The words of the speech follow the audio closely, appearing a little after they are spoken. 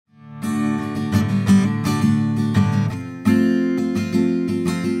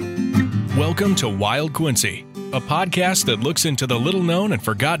Welcome to Wild Quincy, a podcast that looks into the little-known and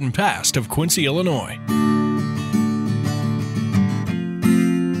forgotten past of Quincy, Illinois.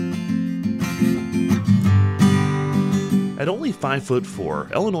 At only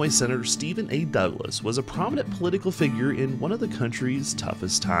 5'4", Illinois Senator Stephen A. Douglas was a prominent political figure in one of the country's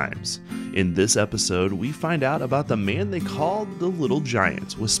toughest times. In this episode, we find out about the man they called the Little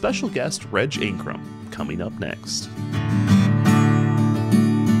Giant, with special guest Reg Ankrum, coming up next.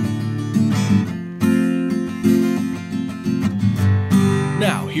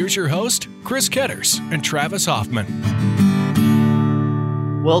 Now, here's your host, Chris Ketters and Travis Hoffman.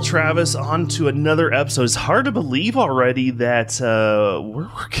 Well, Travis, on to another episode. It's hard to believe already that we're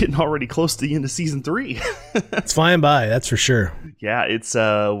getting already close to the end of season 3. It's flying by, that's for sure. Yeah, it's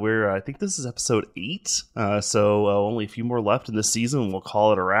I think this is episode 8, so only a few more left in this season. We'll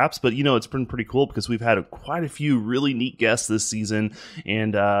call it a wraps. But it's been pretty cool because we've had quite a few really neat guests this season,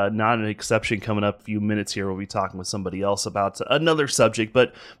 and not an exception. Coming up a few minutes here, we'll be talking with somebody else about another subject.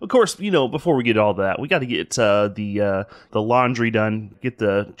 But of course, before we get all that, we got to get the laundry done, get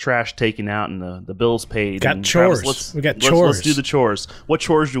the trash taken out, and the bills paid. Got and chores. Travis, We got chores. Let's do the chores. What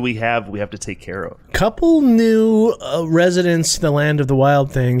chores do we have to take care of? Couple new residents to the land of the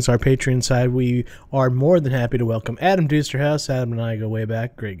wild things, our Patreon side. We are more than happy to welcome Adam Dusterhouse. Adam and I go way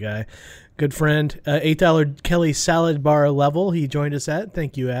back. Great guy. Good friend. $8 Kelly Salad Bar level he joined us at.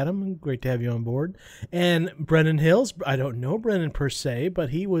 Thank you, Adam. Great to have you on board. And Brennan Hills. I don't know Brennan per se,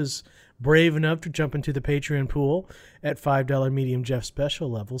 but he was brave enough to jump into the Patreon pool at $5 medium Jeff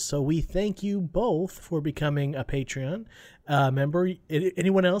special level. So we thank you both for becoming a Patreon member.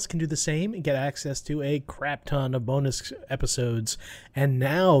 Anyone else can do the same and get access to a crap ton of bonus episodes. And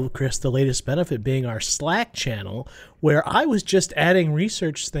now, Chris, the latest benefit being our Slack channel, where I was just adding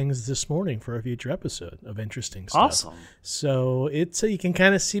research things this morning for a future episode of interesting stuff. Awesome. So it's you can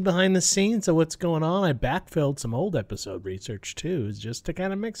kind of see behind the scenes of what's going on. I backfilled some old episode research too, just to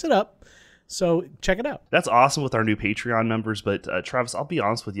kind of mix it up. So check it out. That's awesome with our new Patreon members. But Travis, I'll be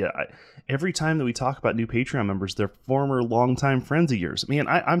honest with you. Every time that we talk about new Patreon members, they're former longtime friends of yours. Man,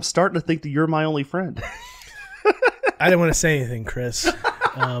 I'm starting to think that you're my only friend. I didn't want to say anything, Chris.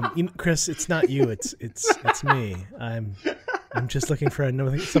 Chris, it's not you. It's me. I'm just looking for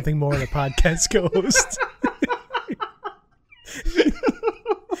something more in a podcast co-host.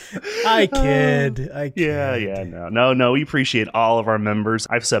 I kid. Yeah. No. We appreciate all of our members.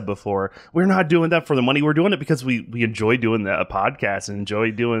 I've said before, we're not doing that for the money. We're doing it because we enjoy doing the podcast and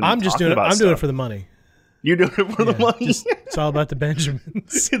enjoy doing. I'm doing it for the money. You're doing it for the money. It's all about the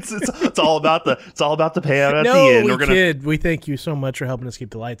Benjamins. it's all about the payout at the end. We thank you so much for helping us keep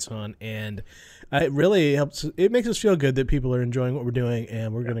the lights on, and it really helps. It makes us feel good that people are enjoying what we're doing,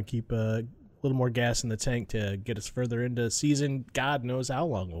 and we're going to keep a little more gas in the tank to get us further into season. God knows how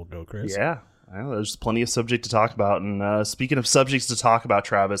long we'll go, Chris. Yeah. Well, there's plenty of subject to talk about. And speaking of subjects to talk about,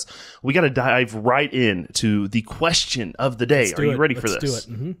 Travis, we got to dive right into the question of the day. Are you ready for this? Let's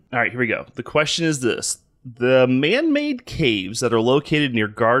do it. Mm-hmm. All right, here we go. The question is this. The man-made caves that are located near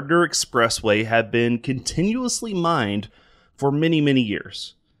Gardner Expressway have been continuously mined for many, many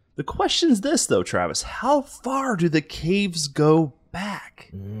years. The question is this, though, Travis. How far do the caves go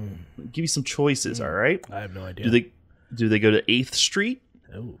back? I'll give you some choices, all right? I have no idea. Do they go to 8th Street?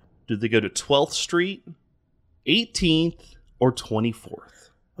 Oh. Do they go to 12th Street, 18th, or 24th?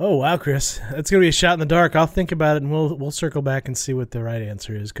 Oh, wow, Chris. That's going to be a shot in the dark. I'll think about it, and we'll circle back and see what the right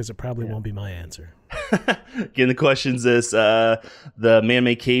answer is, because it probably won't be my answer. Again, the question is this. The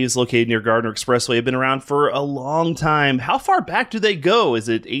man-made caves located near Gardner Expressway have been around for a long time. How far back do they go? Is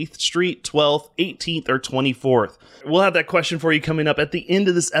it 8th Street, 12th, 18th, or 24th? We'll have that question for you coming up at the end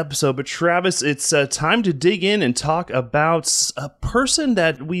of this episode. But Travis, it's time to dig in and talk about a person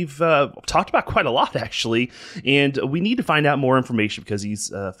that we've talked about quite a lot, actually. And we need to find out more information because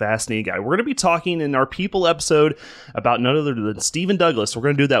he's a fascinating guy. We're going to be talking in our People episode about none other than Stephen Douglas. We're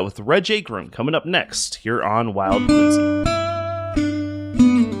going to do that with Reg Ankrum coming up next here on Wild Quincy.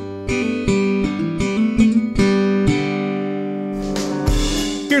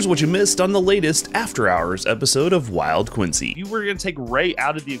 Here's what you missed on the latest After Hours episode of Wild Quincy. If you were going to take Ray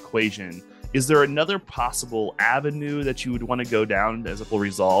out of the equation, is there another possible avenue that you would want to go down as a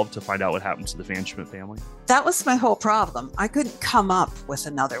resolve to find out what happens to the Van Schmidt family? That was my whole problem. I couldn't come up with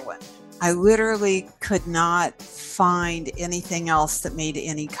another one. I literally could not find anything else that made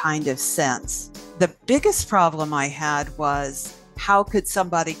any kind of sense. The biggest problem I had was, how could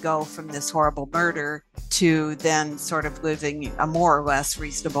somebody go from this horrible murder to then sort of living a more or less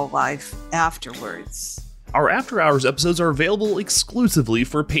reasonable life afterwards? Our After Hours episodes are available exclusively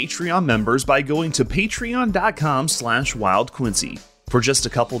for Patreon members by going to patreon.com/wildquincy. For just a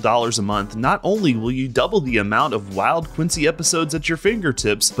couple dollars a month, not only will you double the amount of Wild Quincy episodes at your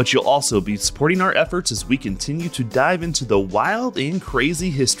fingertips, but you'll also be supporting our efforts as we continue to dive into the wild and crazy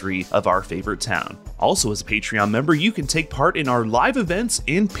history of our favorite town. Also, as a Patreon member, you can take part in our live events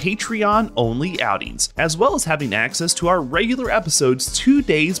and Patreon-only outings, as well as having access to our regular episodes 2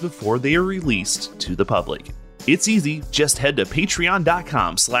 days before they are released to the public. It's easy. Just head to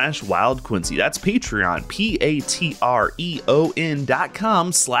patreon.com/wildquincy. That's Patreon,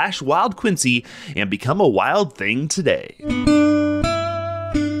 patreon.com/wildquincy, and become a wild thing today.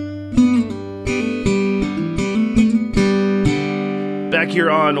 Back here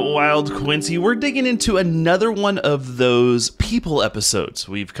on Wild Quincy, we're digging into another one of those people episodes.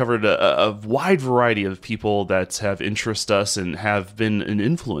 We've covered a wide variety of people that have interested us and have been an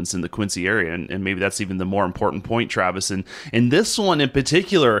influence in the Quincy area, and maybe that's even the more important point, Travis. And this one in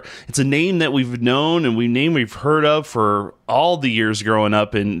particular, it's a name that we've known and we've heard of for all the years growing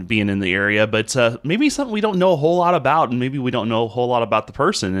up and being in the area, but maybe something we don't know a whole lot about, and maybe we don't know a whole lot about the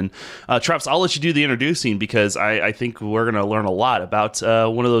person. And Travis, I'll let you do the introducing, because I think we're going to learn a lot about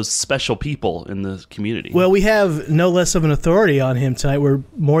one of those special people in the community. Well, we have no less of an authority on him tonight. We're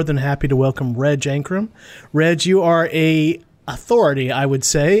more than happy to welcome Reg Ankrum. Reg, you are a authority, I would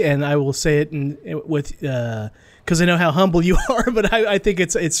say, and I will say it with because I know how humble you are, but I think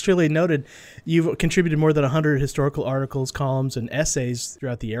it's truly noted. You've contributed more than 100 historical articles, columns, and essays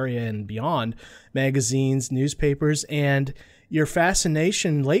throughout the area and beyond, magazines, newspapers, and your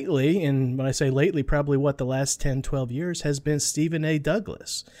fascination lately, and when I say lately, probably the last 10, 12 years, has been Stephen A.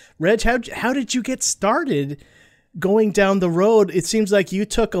 Douglas. Reg, how did you get started going down the road? It seems like you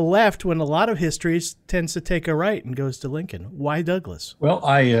took a left when a lot of history tends to take a right and goes to Lincoln. Why Douglas? Well,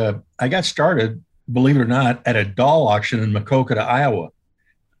 I got started, believe it or not, at a doll auction in Maquoketa, Iowa.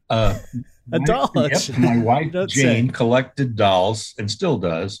 A doll auction? My wife, Jane, collected dolls and still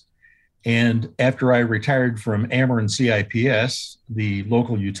does. And after I retired from Ameren CIPS, the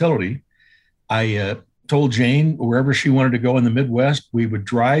local utility, I told Jane wherever she wanted to go in the Midwest, we would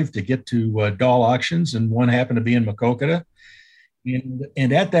drive to get to doll auctions, and one happened to be in Maquoketa.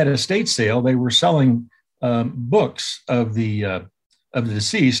 And at that estate sale, they were selling books of the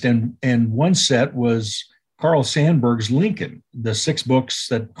deceased, and one set was Carl Sandburg's Lincoln, the 6 books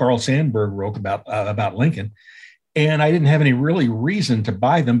that Carl Sandburg wrote about Lincoln. And I didn't have any really reason to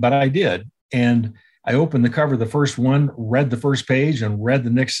buy them, but I did. And I opened the cover of the first one, read the first page, and read the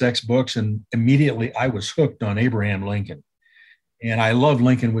next 6 books. And immediately I was hooked on Abraham Lincoln. And I love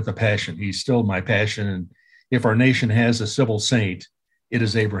Lincoln with a passion. He's still my passion. And if our nation has a civil saint, it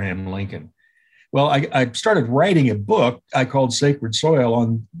is Abraham Lincoln. Well, I started writing a book I called Sacred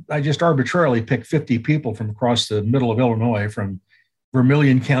Soil. I just arbitrarily picked 50 people from across the middle of Illinois, from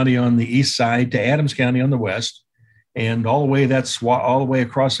Vermilion County on the east side to Adams County on the west, and all the way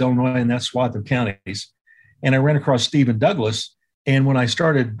across Illinois and that swath of counties. And I ran across Stephen Douglas. And when I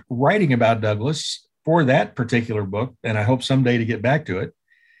started writing about Douglas for that particular book, and I hope someday to get back to it,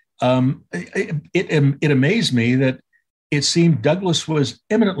 it amazed me that it seemed Douglas was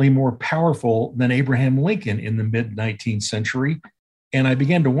eminently more powerful than Abraham Lincoln in the mid-19th century. And I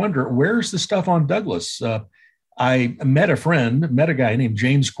began to wonder, where's the stuff on Douglas? I met a guy named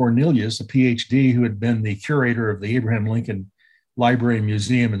James Cornelius, a PhD, who had been the curator of the Abraham Lincoln Library and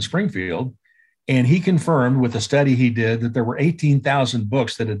Museum in Springfield. And he confirmed with a study he did that there were 18,000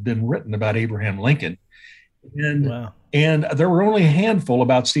 books that had been written about Abraham Lincoln. And, wow. And there were only a handful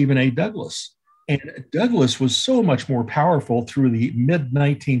about Stephen A. Douglas. And Douglas was so much more powerful through the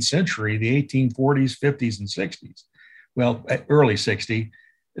mid-19th century, the 1840s, 50s, and 60s, well, early 60s,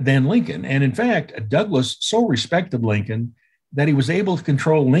 than Lincoln. And in fact, Douglas so respected Lincoln that he was able to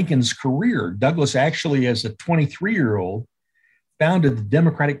control Lincoln's career. Douglas actually, as a 23-year-old, founded the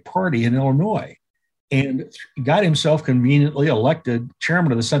Democratic Party in Illinois and got himself conveniently elected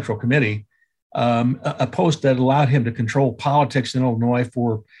chairman of the Central Committee, a post that allowed him to control politics in Illinois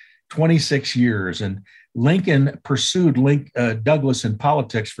for 26 years. And Lincoln pursued Douglas in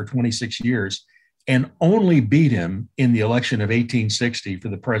politics for 26 years and only beat him in the election of 1860 for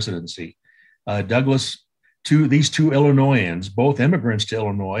the presidency. Douglas, these two Illinoisans, both immigrants to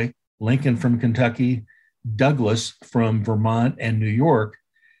Illinois, Lincoln from Kentucky, Douglas from Vermont and New York,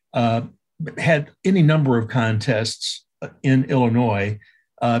 had any number of contests in Illinois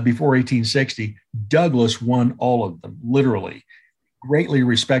before 1860. Douglas won all of them, literally. Greatly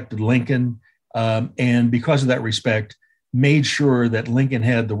respected Lincoln, and because of that respect, made sure that Lincoln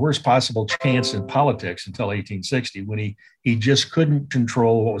had the worst possible chance in politics until 1860, when he just couldn't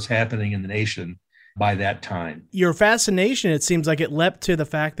control what was happening in the nation by that time. Your fascination, it seems like it leapt to the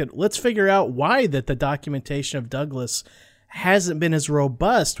fact that let's figure out why that the documentation of Douglas hasn't been as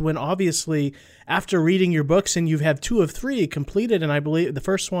robust, when obviously after reading your books, and you have 2 of 3 completed, and I believe the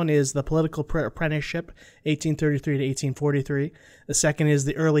first one is The Political Apprenticeship, 1833 to 1843. The second is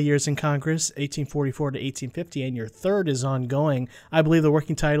The Early Years in Congress, 1844 to 1850, and your third is ongoing. I believe the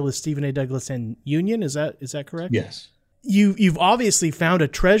working title is Stephen A. Douglas and Union. Is that correct? Yes. You've obviously found a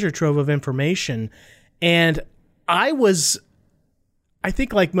treasure trove of information, and I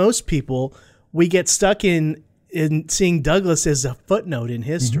think like most people, we get stuck in seeing Douglas as a footnote in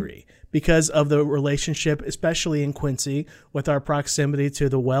history because of the relationship, especially in Quincy, with our proximity to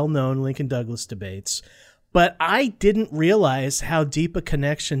the well-known Lincoln-Douglas debates. But I didn't realize how deep a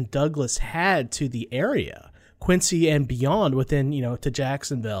connection Douglas had to the area, Quincy and beyond, within, to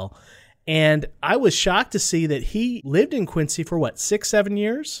Jacksonville. And I was shocked to see that he lived in Quincy for 6-7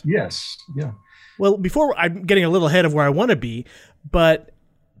 years? Yes. Yeah. Well, before I'm getting a little ahead of where I want to be, but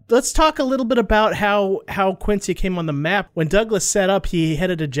let's talk a little bit about how Quincy came on the map. When Douglas set up, he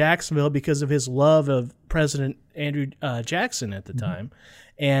headed to Jacksonville because of his love of President Andrew Jackson at the time,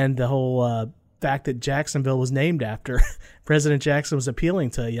 and the whole fact that Jacksonville was named after President Jackson was appealing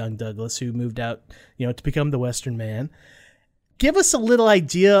to a young Douglas who moved out, to become the Western man. Give us a little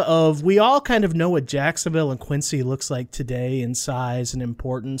idea of, we all kind of know what Jacksonville and Quincy looks like today in size and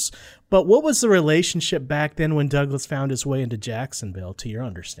importance, but what was the relationship back then when Douglas found his way into Jacksonville, to your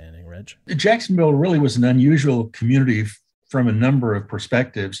understanding, Reg? Jacksonville really was an unusual community from a number of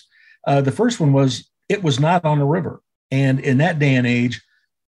perspectives. The first one was it was not on a river. And in that day and age,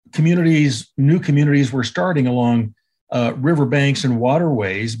 new communities were starting along riverbanks and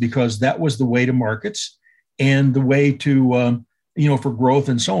waterways because that was the way to markets and the way to for growth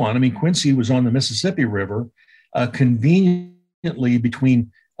and so on. I mean, Quincy was on the Mississippi River, conveniently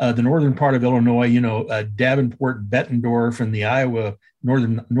between the northern part of Illinois, Davenport, Bettendorf, and the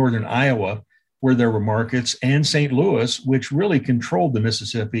northern Iowa, where there were markets, and St. Louis, which really controlled the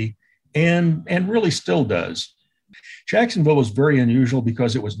Mississippi and really still does. Jacksonville was very unusual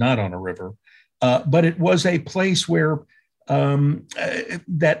because it was not on a river, but it was a place where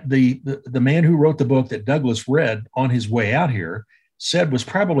that the man who wrote the book that Douglas read on his way out here said was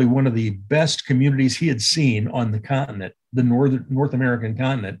probably one of the best communities he had seen on the continent, the North American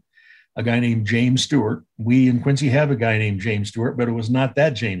continent, a guy named James Stewart. We in Quincy have a guy named James Stewart, but it was not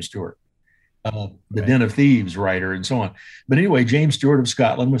that James Stewart, the Den of Thieves writer and so on. But anyway, James Stewart of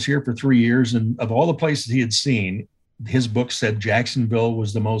Scotland was here for 3 years, and of all the places he had seen, his book said Jacksonville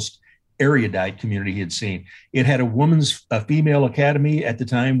was the most erudite community he had seen. It had a female academy at the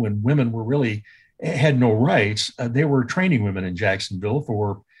time when women were really had no rights. They were training women in Jacksonville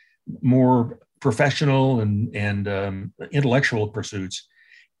for more professional and intellectual pursuits.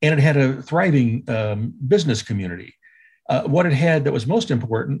 And it had a thriving business community. What it had that was most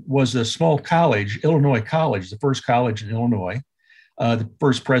important was a small college, Illinois College, the first college in Illinois. The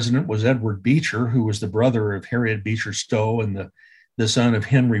first president was Edward Beecher, who was the brother of Harriet Beecher Stowe and the son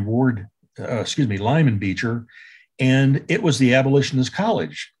of Lyman Beecher, and it was the abolitionist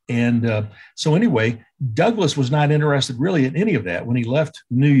college. And so anyway, Douglas was not interested really in any of that. When he left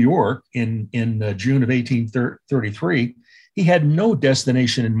New York in June of 1833, he had no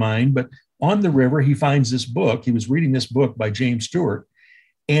destination in mind, but on the river, he finds this book. He was reading this book by James Stewart,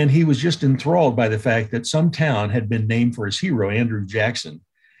 and he was just enthralled by the fact that some town had been named for his hero, Andrew Jackson.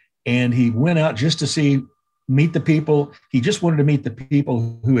 And he went out just to meet the people. He just wanted to meet the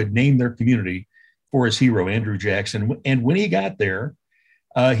people who had named their community for his hero, Andrew Jackson. And when he got there,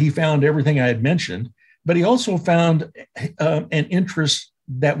 he found everything I had mentioned, but he also found an interest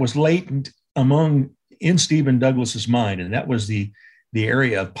that was latent in Stephen Douglas's mind, and that was the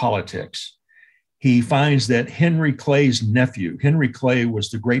area of politics. He finds that Henry Clay's nephew, Henry Clay, was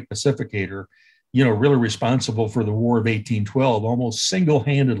the great pacificator, really responsible for the War of 1812, almost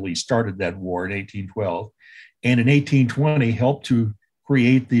single-handedly started that war in 1812. And in 1820 helped to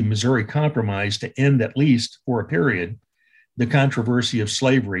create the Missouri Compromise to end, at least for a period, the controversy of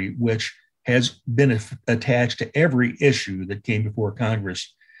slavery, which has been attached to every issue that came before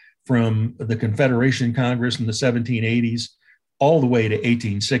Congress, from the Confederation Congress in the 1780s all the way to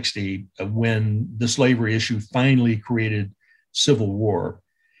 1860, when the slavery issue finally created civil war.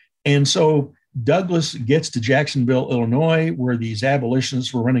 And so Douglas gets to Jacksonville, Illinois, where these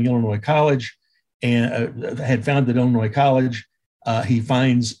abolitionists were running Illinois College and had founded Illinois College. He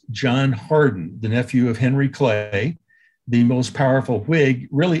finds John Hardin, the nephew of Henry Clay, the most powerful Whig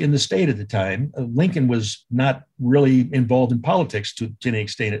really in the state at the time. Lincoln was not really involved in politics to any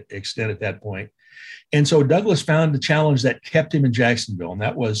extent at that point. And so Douglas found the challenge that kept him in Jacksonville, and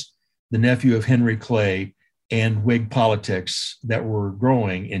that was the nephew of Henry Clay and Whig politics that were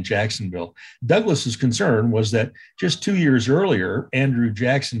growing in Jacksonville. Douglas's concern was that just 2 years earlier, Andrew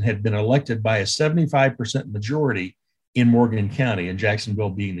Jackson had been elected by a 75% majority in Morgan County, and Jacksonville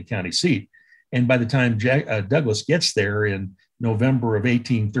being the county seat. And by the time Douglas gets there in November of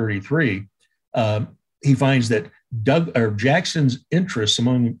 1833, he finds that Jackson's interests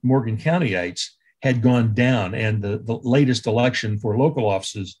among Morgan Countyites had gone down, and the latest election for local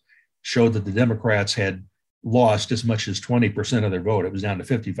offices showed that the Democrats had lost as much as 20% of their vote. It was down to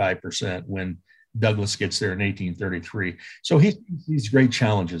 55% when Douglas gets there in 1833. So he sees great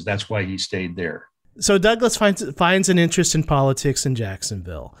challenges. That's why he stayed there. So Douglas finds an interest in politics in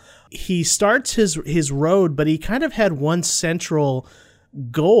Jacksonville. He starts his road, but he kind of had one central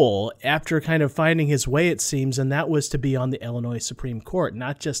goal after kind of finding his way, it seems, and that was to be on the Illinois Supreme Court.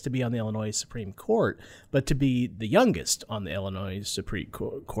 Not just to be on the Illinois Supreme Court, but to be the youngest on the Illinois Supreme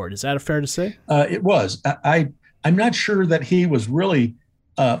Court. Is that fair to say? It was. I'm not sure that he was really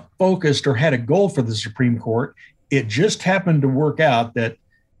focused or had a goal for the Supreme Court. It just happened to work out that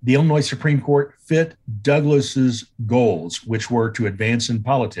the Illinois Supreme Court fit Douglas's goals, which were to advance in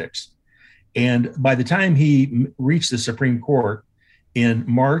politics. And by the time he reached the Supreme Court in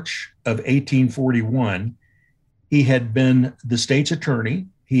March of 1841, he had been the state's attorney.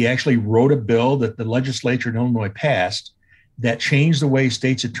 He actually wrote a bill that the legislature in Illinois passed that changed the way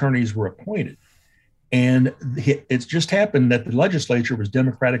state's attorneys were appointed. And it's just happened that the legislature was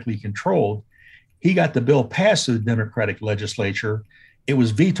democratically controlled. He got the bill passed to the Democratic legislature. It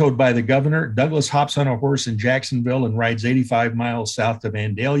was vetoed by the governor. Douglas hops on a horse in Jacksonville and rides 85 miles south to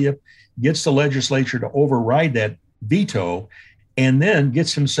Vandalia, gets the legislature to override that veto, and then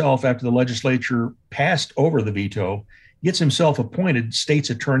gets himself, after the legislature passed over the veto, gets himself appointed state's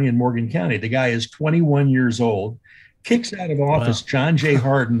attorney in Morgan County. The guy is 21 years old, kicks out of office John J.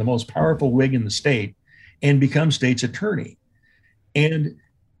 Hardin, the most powerful Whig in the state, and becomes state's attorney. And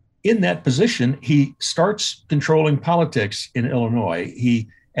in that position, he starts controlling politics in Illinois. He,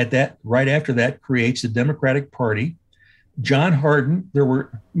 right after that, creates the Democratic Party. John Hardin,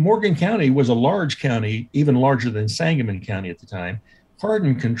 Morgan County was a large county, even larger than Sangamon County at the time.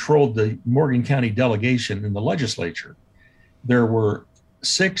 Hardin controlled the Morgan County delegation in the legislature. There were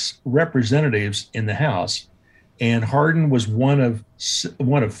 6 representatives in the House, and Hardin was one of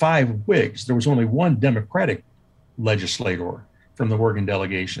 5 Whigs. There was only one Democratic legislator from the Morgan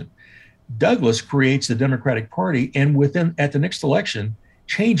delegation. Douglas creates the Democratic Party, and at the next election,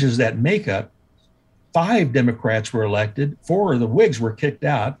 changes that makeup. 5 Democrats were elected, 4 of the Whigs were kicked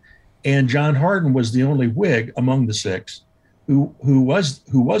out, and John Hardin was the only Whig among the 6 who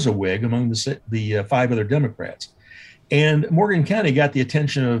was a Whig among the 5 other Democrats. And Morgan County got the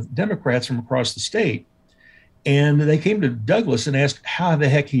attention of Democrats from across the state, and they came to Douglas and asked how the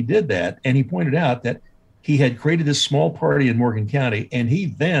heck he did that, and he pointed out that he had created this small party in Morgan County, and he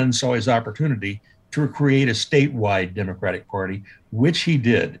then saw his opportunity to create a statewide Democratic Party, which he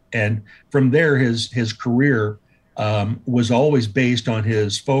did. And from there, his career was always based on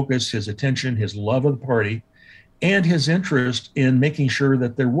his focus, his attention, his love of the party, and his interest in making sure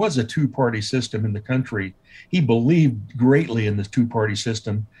that there was a 2-party system in the country. He believed greatly in this 2-party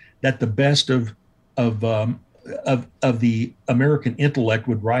system, that the best of the American intellect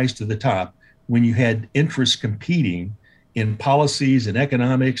would rise to the top when you had interests competing in policies and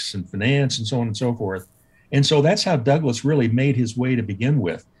economics and finance and so on and so forth. And so that's how Douglas really made his way to begin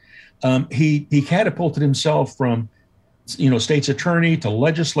with. He catapulted himself from, state's attorney to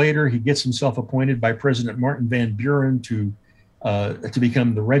legislator. He gets himself appointed by President Martin Van Buren to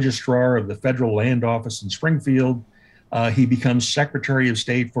become the registrar of the Federal Land Office in Springfield. He becomes Secretary of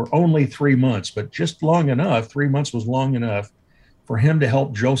State for only 3 months, but just long enough. 3 months was long enough for him to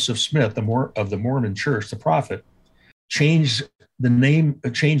help Joseph Smith, of the Mormon Church, the prophet, change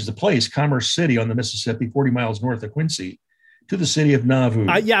the place, Commerce City on the Mississippi, 40 miles north of Quincy, to the city of Nauvoo.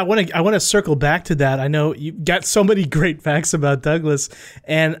 I want to circle back to that. I know you got so many great facts about Douglas,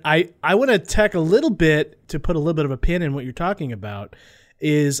 and I want to tack a little bit to put a little bit of a pin in what you're talking about.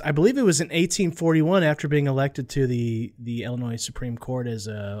 Is I believe it was in 1841, after being elected to the Illinois Supreme Court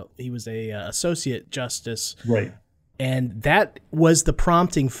he was a associate justice, right? And that was the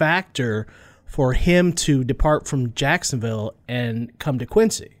prompting factor for him to depart from Jacksonville and come to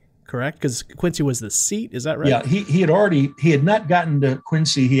Quincy, correct? Because Quincy was the seat, is that right? Yeah, he had not gotten to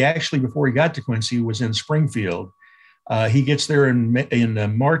Quincy. He actually, before he got to Quincy, was in Springfield. He gets there in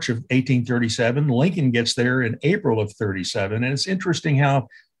March of 1837. Lincoln gets there in April of 37. And it's interesting how,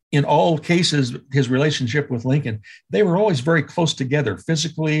 in all cases, his relationship with Lincoln, they were always very close together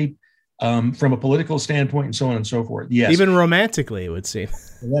physically. from a political standpoint and so on and so forth. Yes. Even romantically, it would seem.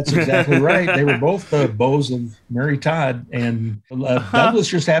 That's exactly right. They were both the beaux of Mary Todd, and Douglas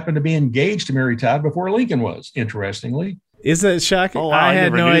just happened to be engaged to Mary Todd before Lincoln was, interestingly. Isn't that shocking? Oh, wow, I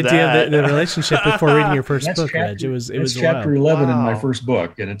had no idea the relationship before reading your first book, chapter, Reg. It was chapter wild. 11 in my first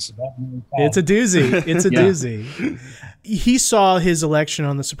book, and it's about Mary Todd. It's a doozy. It's a doozy. He saw his election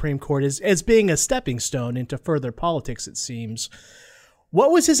on the Supreme Court as being a stepping stone into further politics, it seems.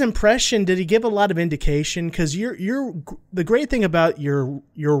 What was his impression? Did he give a lot of indication? Because you're the great thing about your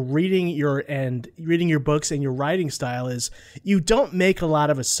reading your books and your writing style is you don't make a lot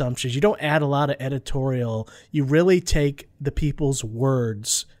of assumptions. You don't add a lot of editorial. You really take the people's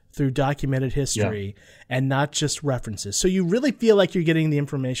words through documented history and not just references. So you really feel like you're getting the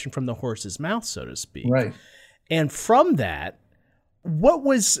information from the horse's mouth, so to speak. Right. And from that, what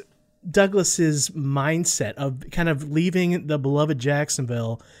was Douglas's mindset of kind of leaving the beloved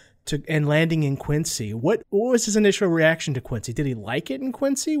Jacksonville and landing in Quincy? What was his initial reaction to Quincy? Did he like it in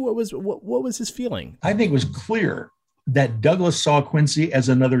Quincy? What was his feeling? I think it was clear that Douglas saw Quincy as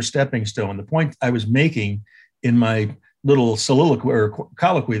another stepping stone. The point I was making in my little soliloquy or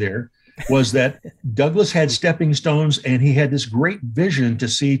colloquy there was that Douglas had stepping stones, and he had this great vision to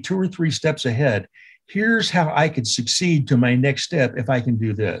see 2 or 3 steps ahead. Here's how I could succeed to my next step if I can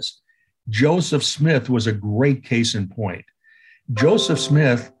do this. Joseph Smith was a great case in point. Joseph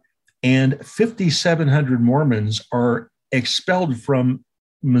Smith and 5,700 Mormons are expelled from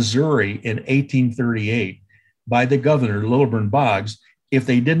Missouri in 1838 by the governor, Lilburn Boggs. If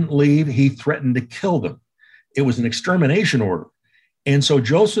they didn't leave, he threatened to kill them. It was an extermination order. And so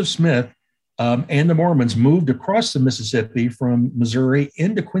Joseph Smith and the Mormons moved across the Mississippi from Missouri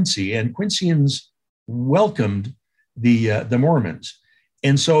into Quincy, and Quincyans welcomed the Mormons.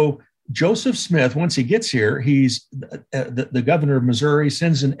 And so Joseph Smith, once he gets here, he's the governor of Missouri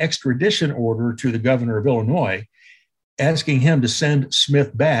sends an extradition order to the governor of Illinois, asking him to send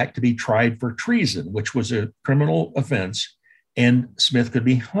Smith back to be tried for treason, which was a criminal offense, and Smith could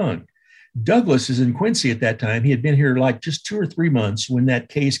be hung. Douglas is in Quincy at that time. He had been here like just 2 or 3 months when that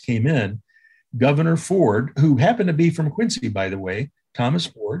case came in. Governor Ford, who happened to be from Quincy, by the way, Thomas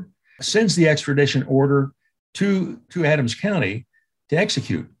Ford, sends the extradition order to Adams County to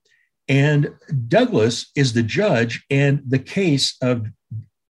execute. And Douglas is the judge, and the case of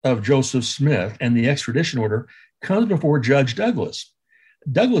Joseph Smith and the extradition order comes before Judge Douglas.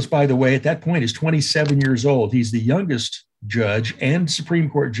 Douglas, by the way, at that point is 27 years old. He's the youngest judge and Supreme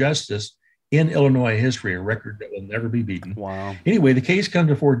Court justice in Illinois history, a record that will never be beaten. Wow. Anyway, the case comes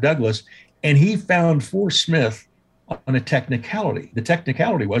before Douglas, and he found for Smith on a technicality. The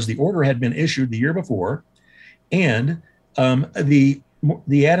technicality was the order had been issued the year before, and the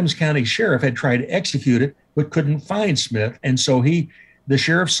Adams County sheriff had tried to execute it, but couldn't find Smith. And so the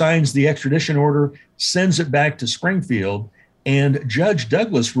sheriff signs the extradition order, sends it back to Springfield, and Judge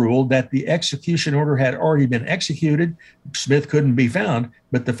Douglas ruled that the execution order had already been executed. Smith couldn't be found,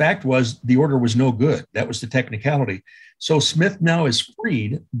 but the fact was the order was no good. That was the technicality. So Smith now is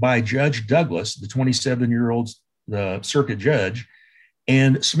freed by Judge Douglas, the 27-year-old circuit judge.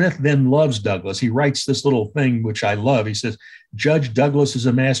 And Smith then loves Douglas. He writes this little thing, which I love. He says, Judge Douglas is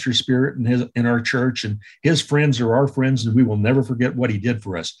a master spirit in our church, and his friends are our friends, and we will never forget what he did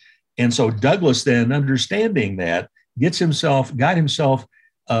for us. And so Douglas then, understanding that, got himself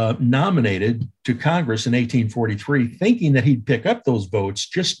nominated to Congress in 1843, thinking that he'd pick up those votes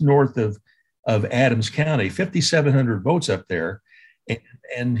just north of Adams County, 5,700 votes up there.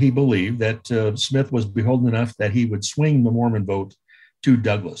 And he believed that Smith was beholden enough that he would swing the Mormon vote to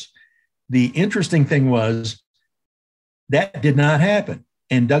Douglas. The interesting thing was that did not happen,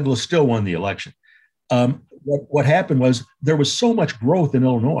 and Douglas still won the election. What happened was there was so much growth in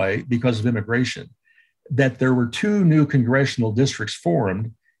Illinois because of immigration that there were 2 new congressional districts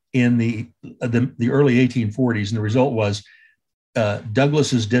formed in the early 1840s, and the result was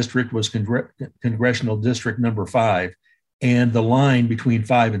Douglas's district was congressional district number 5, and the line between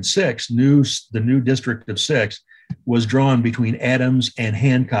 5 and 6, the new district of 6, was drawn between Adams and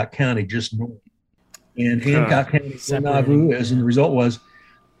Hancock County, just north. And Hancock County, Nauvoo is, and the result was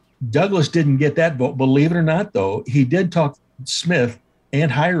Douglas didn't get that vote. Believe it or not, though, he did talk Smith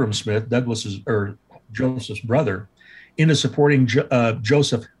and Hiram Smith, Joseph's brother, into supporting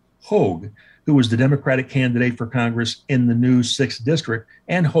Joseph Hogue, who was the Democratic candidate for Congress in the new 6th district.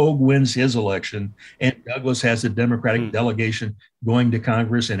 And Hogue wins his election, and Douglas has a Democratic delegation going to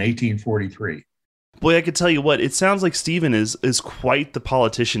Congress in 1843. Boy, I could tell you what, it sounds like Stephen is quite the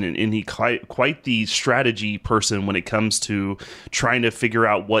politician, and he quite the strategy person when it comes to trying to figure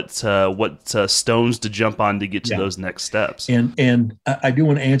out what stones to jump on to get to those next steps. And I do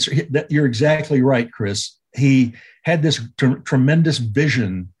want to answer that. You're exactly right, Chris. He had this tremendous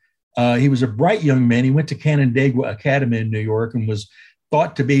vision. He was a bright young man. He went to Canandaigua Academy in New York and was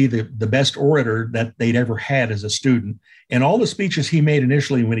thought to be the best orator that they'd ever had as a student. And all the speeches he made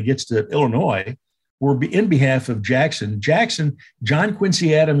initially when he gets to Illinois were in behalf of Jackson. John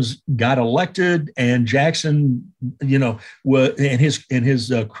Quincy Adams got elected, and Jackson, and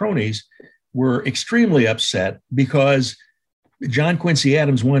his cronies were extremely upset because John Quincy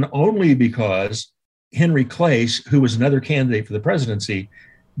Adams won only because Henry Clay, who was another candidate for the presidency,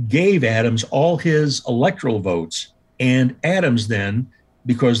 gave Adams all his electoral votes. And Adams then,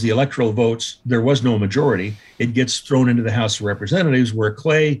 because the electoral votes, there was no majority, it gets thrown into the House of Representatives, where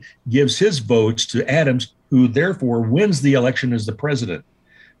Clay gives his votes to Adams, who therefore wins the election as the president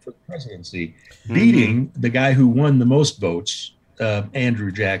for the presidency, beating the guy who won the most votes,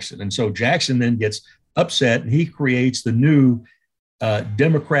 Andrew Jackson. And so Jackson then gets upset, and he creates the new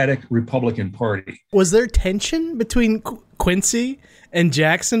Democratic Republican Party. Was there tension between Quincy and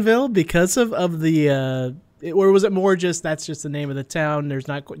Jacksonville because of the... or was it more just that's just the name of the town?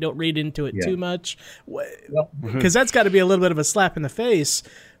 Don't read into it too much, because that's got to be a little bit of a slap in the face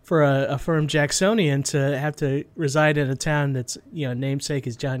for a firm Jacksonian to have to reside in a town that's namesake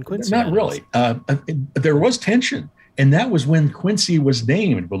is John Quincy. Not really. There was tension, and that was when Quincy was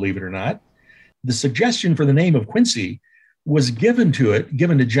named. Believe it or not, the suggestion for the name of Quincy was given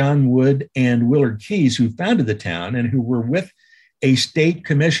to John Wood and Willard Keyes, who founded the town and who were with a state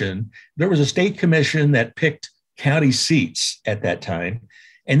commission. There was a state commission that picked county seats at that time.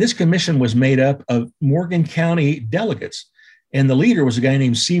 And this commission was made up of Morgan County delegates. And the leader was a guy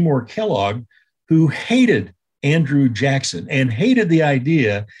named Seymour Kellogg, who hated Andrew Jackson and hated the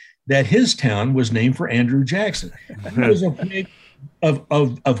idea that his town was named for Andrew Jackson. He was a Whig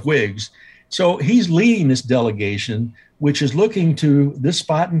of Whigs. So he's leading this delegation, which is looking to this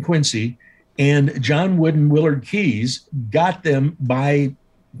spot in Quincy. And John Wood and Willard Keyes got them by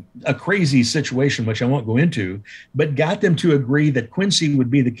a crazy situation, which I won't go into, but got them to agree that Quincy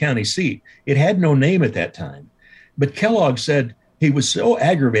would be the county seat. It had no name at that time. But Kellogg said he was so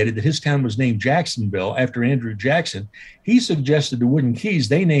aggravated that his town was named Jacksonville after Andrew Jackson. He suggested to Wood and Keyes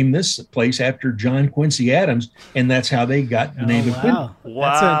they name this place after John Quincy Adams, and that's how they got the name of Quincy. Wow.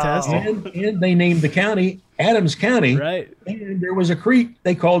 That's fantastic. And they named the county Adams County, right? And there was a creek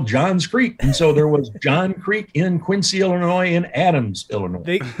they called Johns Creek, and so there was John Creek in Quincy, Illinois, and Adams, Illinois.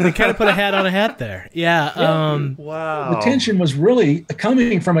 They kind of put a hat on a hat there, yeah. Wow. The tension was really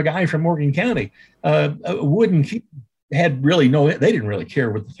coming from a guy from Morgan County. Wood and Keyes had really they didn't really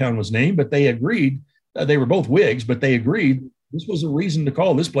care what the town was named, but they agreed. They were both Whigs, but they agreed this was a reason to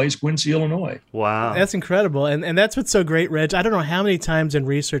call this place Quincy, Illinois. Wow, that's incredible, and that's what's so great, Reg. I don't know how many times in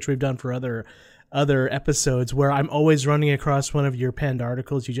research we've done for other episodes where I'm always running across one of your penned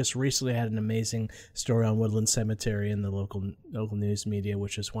articles. You just recently had an amazing story on Woodland Cemetery in the local news media,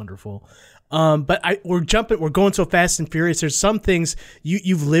 which is wonderful. But we're going so fast and furious. There's some things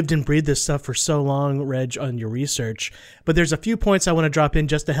you've lived and breathed this stuff for so long, Reg, on your research. But there's a few points I want to drop in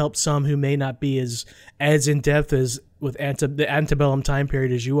just to help some who may not be as in depth as with the antebellum time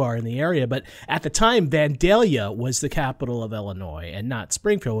period as you are in the area. But at the time, Vandalia was the capital of Illinois and not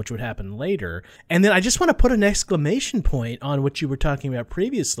Springfield, which would happen later. And then I just want to put an exclamation point on what you were talking about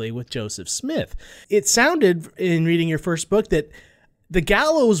previously with Joseph Smith. It sounded in reading your first book that the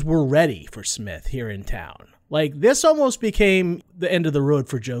gallows were ready for Smith here in town. Like, this almost became the end of the road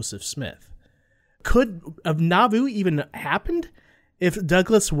for Joseph Smith. Could a Nauvoo even happened if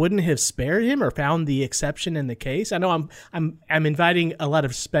Douglas wouldn't have spared him or found the exception in the case? I know I'm inviting a lot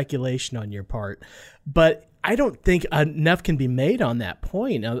of speculation on your part, but I don't think enough can be made on that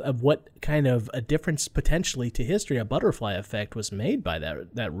point of what kind of a difference potentially to history, a butterfly effect, was made by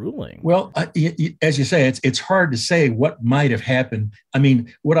that ruling. Well, as you say, it's hard to say what might have happened. I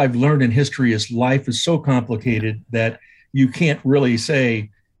mean, what I've learned in history is life is so complicated that you can't really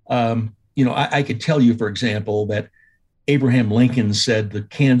say, I could tell you, for example, that Abraham Lincoln said the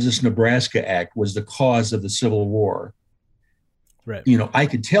Kansas-Nebraska Act was the cause of the Civil War. Right. I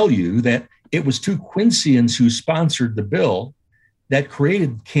could tell you that it was two Quincyans who sponsored the bill that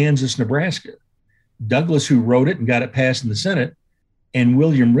created Kansas-Nebraska. Douglas, who wrote it and got it passed in the Senate, and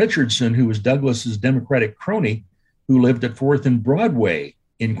William Richardson, who was Douglas's Democratic crony, who lived at 4th and Broadway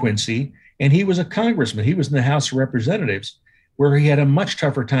in Quincy, and he was a congressman. He was in the House of Representatives, where he had a much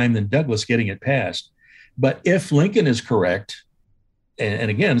tougher time than Douglas getting it passed. But if Lincoln is correct, and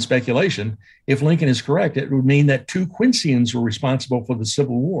again, speculation, if Lincoln is correct, it would mean that 2 Quincyans were responsible for the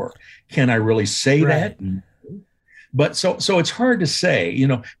Civil War. Can I really say that? But so it's hard to say,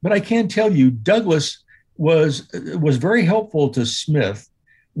 but I can tell you Douglas was very helpful to Smith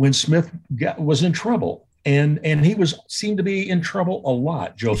when Smith was in trouble. And he seemed to be in trouble a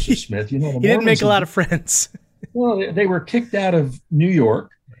lot, Joseph Smith. He didn't make a lot of friends. Well, they were kicked out of New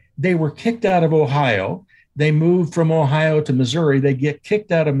York. They were kicked out of Ohio. They moved from Ohio to Missouri. They get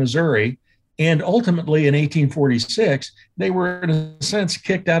kicked out of Missouri. And ultimately, in 1846, they were, in a sense,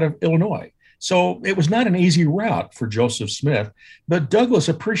 kicked out of Illinois. So it was not an easy route for Joseph Smith. But Douglas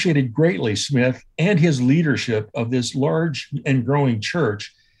appreciated greatly Smith and his leadership of this large and growing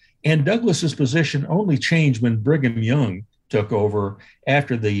church. And Douglas's position only changed when Brigham Young took over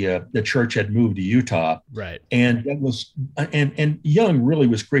after the church had moved to Utah. Right. And Douglas and Young really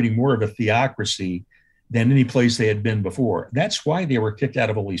was creating more of a theocracy than any place they had been before. That's why they were kicked out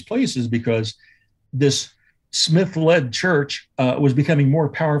of all these places, because this Smith-led church was becoming more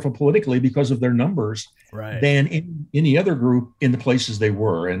powerful politically because of their numbers than in any other group in the places they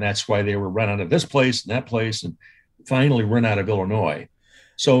were. And that's why they were run out of this place and that place and finally run out of Illinois.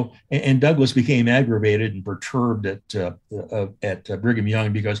 So, and Douglas became aggravated and perturbed at Brigham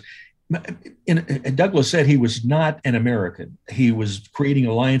Young because Douglas said he was not an American. He was creating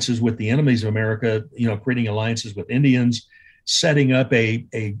alliances with the enemies of America, creating alliances with Indians, setting up a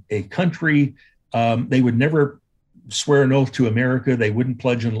country. They would never swear an oath to America. They wouldn't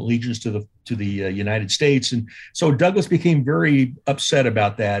pledge an allegiance to the United States. And so Douglas became very upset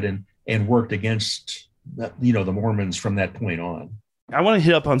about that and worked against the Mormons from that point on. I want to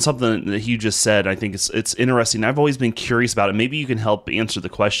hit up on something that you just said. I think it's interesting. I've always been curious about it. Maybe you can help answer the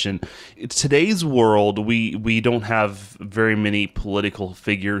question. In today's world, we don't have very many political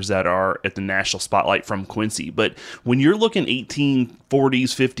figures that are at the national spotlight from Quincy. But when you're looking 1840s,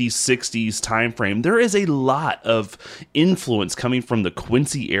 50s, 60s time frame, there is a lot of influence coming from the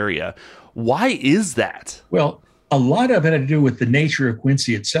Quincy area. Why is that? Well, a lot of it had to do with the nature of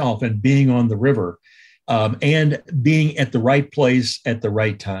Quincy itself and being on the river. And being at the right place at the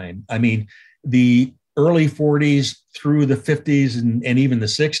right time. I mean, the early 40s through the 50s and even the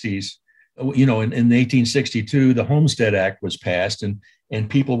 60s, in 1862, the Homestead Act was passed and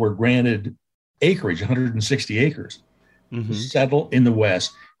people were granted acreage, 160 acres, to settle in the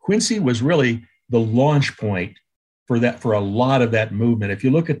West. Quincy was really the launch point for a lot of that movement. If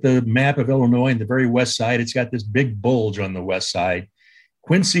you look at the map of Illinois on the very west side, it's got this big bulge on the west side.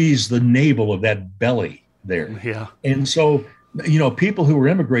 Quincy's the navel of that belly there. Yeah. And so, people who were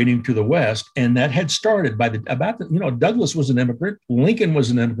immigrating to the West, and that had started Douglas was an immigrant, Lincoln was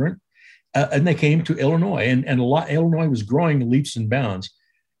an immigrant, and they came to Illinois, and Illinois was growing leaps and bounds.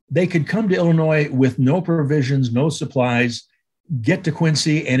 They could come to Illinois with no provisions, no supplies, get to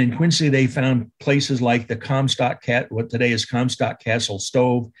Quincy, and in Quincy they found places like the Comstock what today is Comstock Castle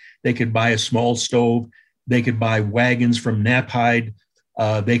stove. They could buy a small stove. They could buy wagons from Knapheide.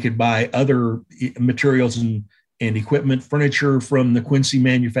 They could buy other materials and equipment, furniture from the Quincy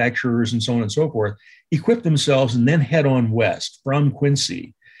manufacturers and so on and so forth, equip themselves and then head on west from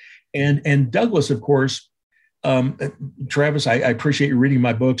Quincy. And Douglas, of course, Travis, I appreciate you reading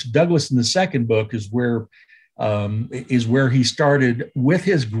my books. Douglas in the second book is where he started with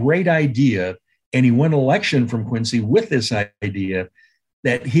his great idea, and he won election from Quincy with this idea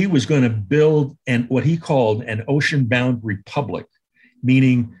that he was going to build what he called an ocean-bound republic,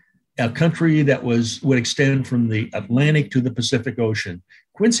 meaning a country that would extend from the Atlantic to the Pacific Ocean.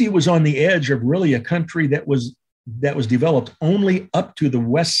 Quincy was on the edge of really a country that was developed only up to the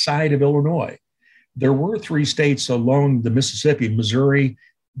west side of Illinois. There were 3 states along the Mississippi, Missouri,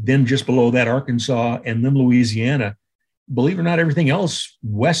 then just below that Arkansas, and then Louisiana. Believe it or not, everything else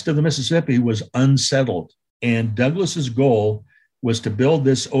west of the Mississippi was unsettled. And Douglas's goal was to build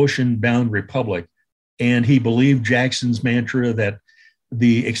this ocean-bound republic. And he believed Jackson's mantra that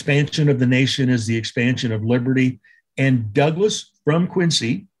the expansion of the nation is the expansion of liberty. And Douglas from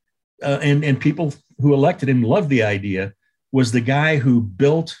Quincy and people who elected him loved the idea, was the guy who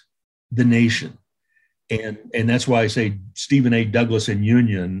built the nation. And that's why I say Stephen A. Douglas and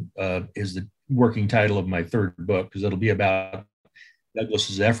Union is the working title of my third book, because it'll be about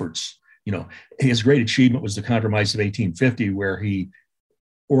Douglas's efforts. His great achievement was the Compromise of 1850, where he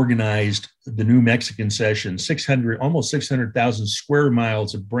organized the New Mexican Cession, almost 600,000 square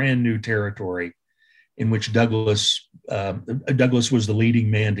miles of brand new territory, in which Douglas was the leading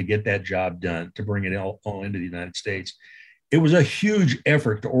man to get that job done, to bring it all into the United States. It was a huge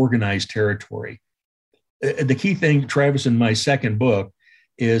effort to organize territory. The key thing, Travis, in my second book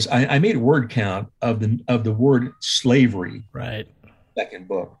is I made a word count of the word slavery. Right. second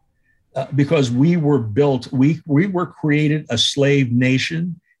book, because we were built, we were created a slave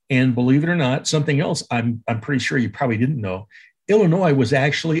nation. And believe it or not, something else I'm pretty sure you probably didn't know. Illinois was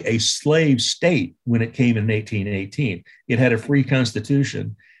actually a slave state when it came in 1818. It had a free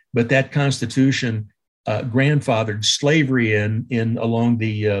constitution, but that constitution grandfathered slavery in along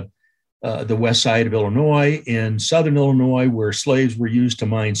the west side of Illinois, in southern Illinois, where slaves were used to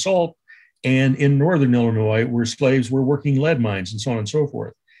mine salt, and in northern Illinois, where slaves were working lead mines, and so on and so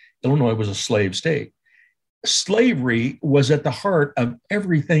forth. Illinois was a slave state. Slavery was at the heart of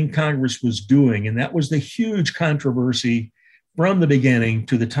everything Congress was doing, and that was the huge controversy from the beginning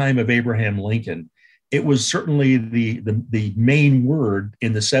to the time of Abraham Lincoln. It was certainly the main word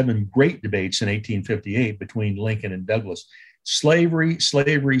in the 7 great debates in 1858 between Lincoln and Douglas. Slavery,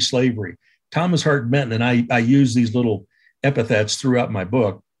 slavery, slavery. Thomas Hart Benton, and I use these little epithets throughout my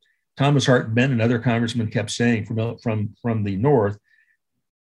book. Thomas Hart Benton and other congressmen kept saying from the North,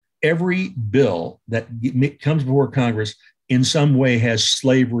 every bill that comes before Congress in some way has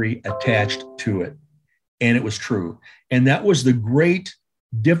slavery attached to it. And it was true. And that was the great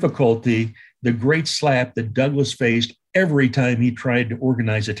difficulty, the great slap that Douglas faced every time he tried to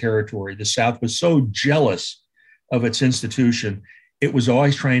organize a territory. The South was so jealous of its institution. It was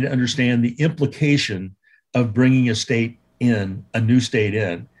always trying to understand the implication of bringing a new state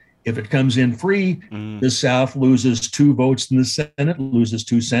in. If it comes in free, the South loses 2 votes in the Senate, loses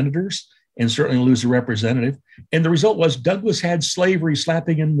 2 senators, and certainly loses a representative. And the result was Douglas had slavery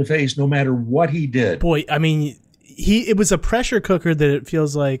slapping him in the face no matter what he did. Boy, I mean, it was a pressure cooker that it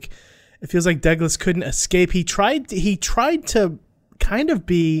feels like Douglas couldn't escape. He tried to kind of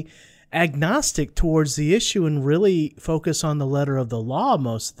be agnostic towards the issue and really focus on the letter of the law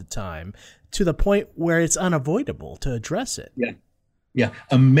most of the time, to the point where it's unavoidable to address it. Yeah,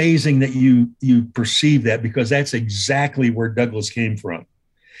 amazing that you perceive that, because that's exactly where Douglas came from.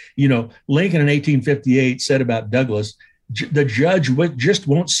 You know, Lincoln in 1858 said about Douglas, the judge just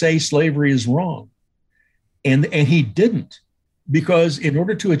won't say slavery is wrong. And he didn't, because in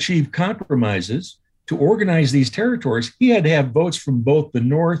order to achieve compromises, to organize these territories, he had to have votes from both the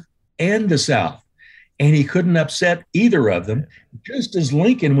North and the South. And he couldn't upset either of them, just as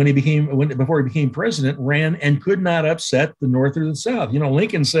Lincoln, before he became president, ran and could not upset the North or the South. You know,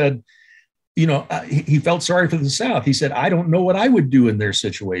 Lincoln said, he felt sorry for the South. He said, I don't know what I would do in their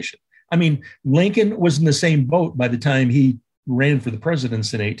situation. I mean, Lincoln was in the same boat by the time he ran for the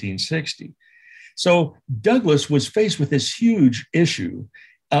presidency in 1860. So Douglas was faced with this huge issue.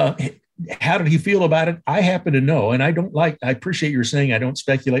 How did he feel about it? I happen to know, and I appreciate your saying I don't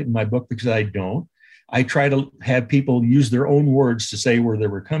speculate in my book, because I don't. I try to have people use their own words to say where they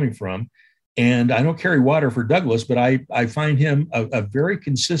were coming from. And I don't carry water for Douglas, but I find him a very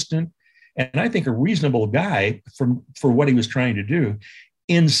consistent and I think a reasonable guy for what he was trying to do,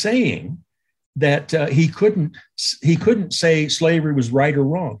 in saying that he couldn't say slavery was right or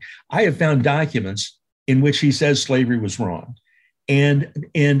wrong. I have found documents in which he says slavery was wrong. And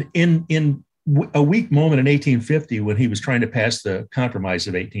in a weak moment in 1850, when he was trying to pass the Compromise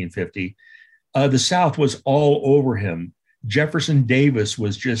of 1850, the South was all over him. Jefferson Davis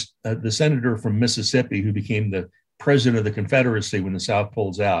was just the senator from Mississippi who became the president of the Confederacy when the South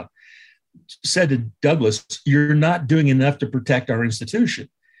pulls out, said to Douglas, "You're not doing enough to protect our institution."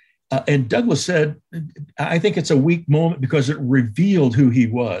 And Douglas said, I think it's a weak moment because it revealed who he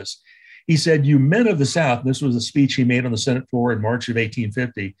was. He said, "You men of the South," this was a speech he made on the Senate floor in March of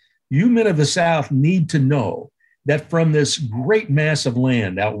 1850, "you men of the South need to know that from this great mass of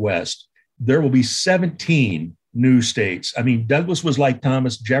land out west, there will be 17 new states." I mean, Douglas was like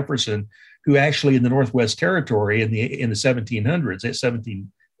Thomas Jefferson, who actually in the Northwest Territory in the 1700s,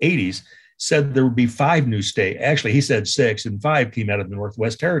 1780s, said there would be 5 new states. Actually, he said 6, and 5 came out of the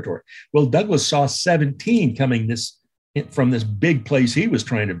Northwest Territory. Well, Douglas saw 17 coming from this big place he was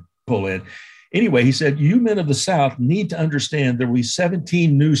trying to pull in. Anyway, he said, "You men of the South need to understand there will be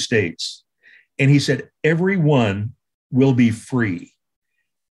 17 new states." And he said, "Every one will be free."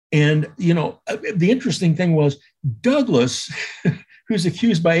 And, the interesting thing was Douglas, who's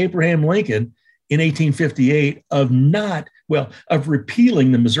accused by Abraham Lincoln in 1858 of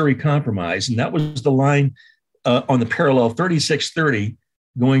repealing the Missouri Compromise. And that was the line on the parallel 3630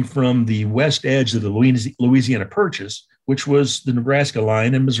 going from the west edge of the Louisiana Purchase, which was the Nebraska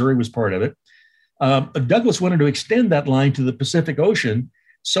line, and Missouri was part of it. Douglas wanted to extend that line to the Pacific Ocean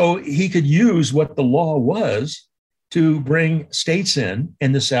so he could use what the law was to bring states in,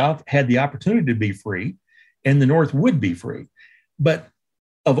 and the South had the opportunity to be free, and the North would be free. But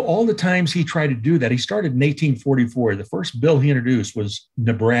of all the times he tried to do that, he started in 1844. The first bill he introduced was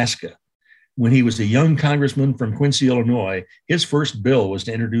Nebraska. when he was a young congressman from Quincy, Illinois, his first bill was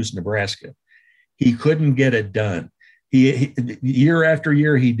to introduce Nebraska. He couldn't get it done. He year after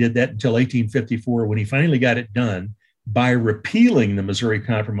year, he did that until 1854, when he finally got it done by repealing the Missouri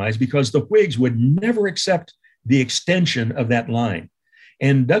Compromise, because the Whigs would never accept the extension of that line.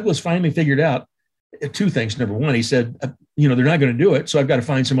 And Douglas finally figured out two things. Number one, he said, they're not going to do it, so I've got to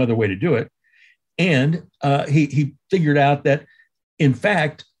find some other way to do it. And he figured out that, in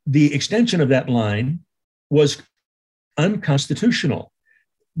fact, the extension of that line was unconstitutional.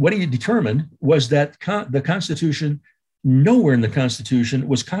 What he determined was that the Constitution, nowhere in the Constitution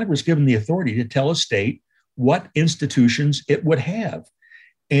was Congress given the authority to tell a state what institutions it would have.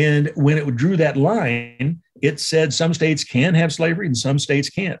 And when it drew that line, it said some states can have slavery and some states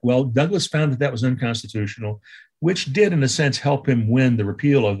can't. Well, Douglas found that that was unconstitutional, which did, in a sense, help him win the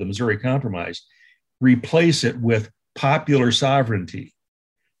repeal of the Missouri Compromise, replace it with popular sovereignty.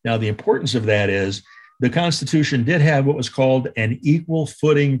 Now, the importance of that is the Constitution did have what was called an equal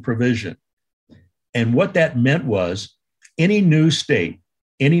footing provision. And what that meant was any new state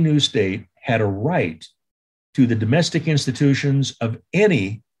had a right to the domestic institutions of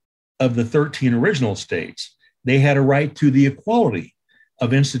any of the 13 original states. They had a right to the equality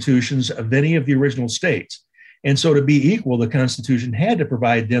of institutions of any of the original states. And so to be equal, the Constitution had to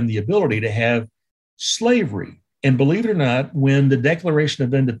provide them the ability to have slavery. And believe it or not, when the Declaration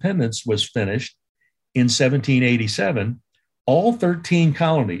of Independence was finished in 1787, all 13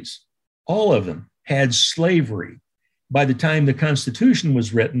 colonies, all of them, had slavery. By the time the Constitution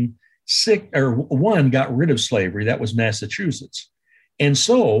was written, one got rid of slavery. That was Massachusetts. And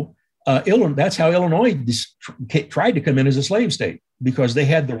so that's how Illinois tried to come in as a slave state, because they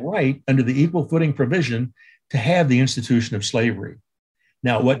had the right under the equal footing provision to have the institution of slavery.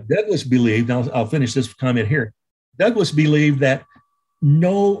 Now, what Douglas believed, and I'll finish this comment here. Douglas believed that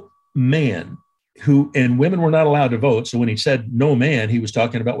no man and women were not allowed to vote. So when he said no man, he was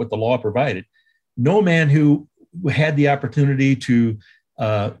talking about what the law provided. No man who had the opportunity to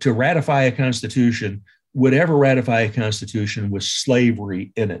ratify a constitution would ever ratify a constitution with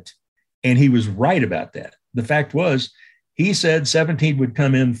slavery in it. And he was right about that. The fact was, he said 17 would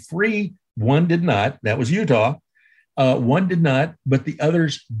come in free. One did not. That was Utah. One did not, but the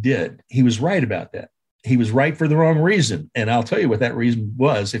others did. He was right about that. He was right for the wrong reason. And I'll tell you what that reason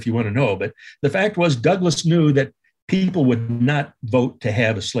was if you want to know. But the fact was, Douglas knew that people would not vote to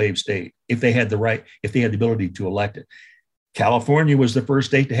have a slave state if they had the right, if they had the ability to elect it. California was the first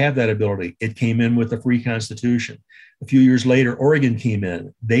state to have that ability. It came in with a free constitution. A few years later, Oregon came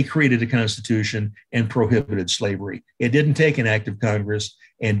in. They created a constitution and prohibited slavery. It didn't take an act of Congress,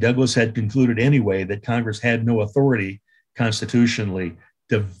 and Douglas had concluded anyway that Congress had no authority constitutionally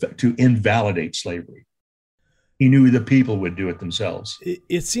to invalidate slavery. He knew the people would do it themselves.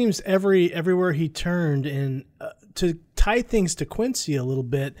 It seems everywhere he turned, and to tie things to Quincy a little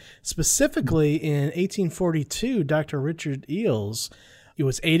bit, specifically in 1842, Dr. Richard Eales, he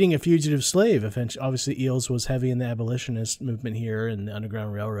was aiding a fugitive slave. Obviously, Eales was heavy in the abolitionist movement here in the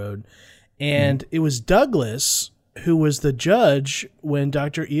Underground Railroad. And it was Douglas who was the judge when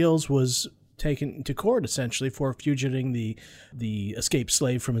Dr. Eales was taken to court, essentially, for fugiting the escaped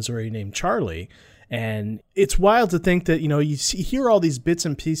slave from Missouri named Charlie. And it's wild to think that, you hear all these bits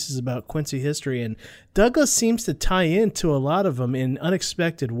and pieces about Quincy history, and Douglas seems to tie into a lot of them in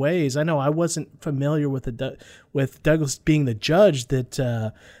unexpected ways. I know I wasn't familiar with with Douglas being the judge.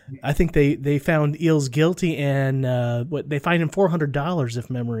 That I think they found Eales guilty, and they fined him $400 if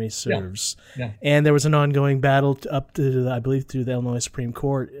memory serves. Yeah. And there was an ongoing battle up to, I believe, through the Illinois Supreme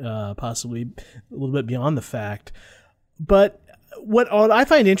Court, possibly a little bit beyond the fact. But what I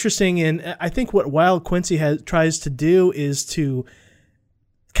find interesting, and I think what Wild Quincy tries to do, is to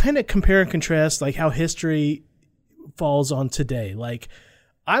kind of compare and contrast, like, how history falls on today. Like,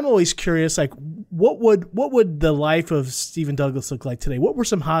 I'm always curious, like, what would the life of Stephen Douglas look like today? What were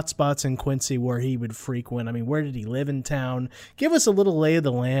some hot spots in Quincy where he would frequent? I mean, where did he live in town? Give us a little lay of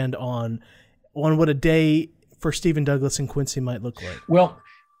the land on what a day for Stephen Douglas in Quincy might look like. Well,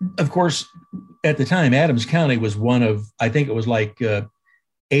 of course, at the time, Adams County was one of, I think it was like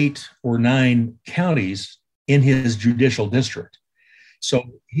 8 or 9 counties in his judicial district. So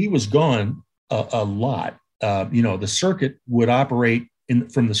he was gone a lot. The circuit would operate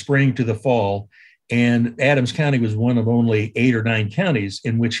from the spring to the fall, and Adams County was one of only 8 or 9 counties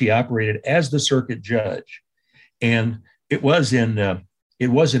in which he operated as the circuit judge. And it was in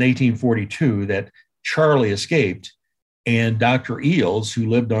 1842 that Charlie escaped, and Dr. Eales, who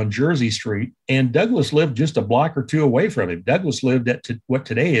lived on Jersey Street, and Douglas lived just a block or two away from him. Douglas lived at what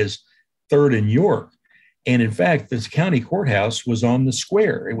today is 3rd and York. And in fact, this county courthouse was on the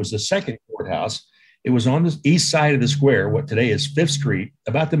square. It was the second courthouse. It was on the east side of the square, what today is Fifth Street,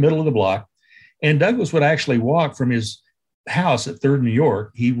 about the middle of the block. And Douglas would actually walk from his house at 3rd New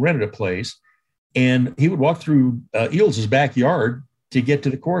York. He rented a place, and he would walk through Eales's backyard to get to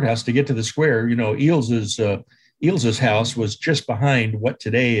the courthouse, to get to the square. You know, Eales's house was just behind what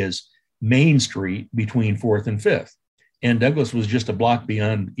today is Main Street between 4th and 5th. And Douglas was just a block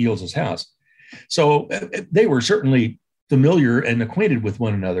beyond Eales's house. So they were certainly familiar and acquainted with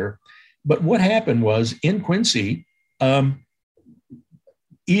one another. But what happened was in Quincy,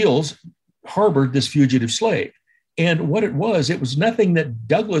 Eales harbored this fugitive slave. And what it was nothing that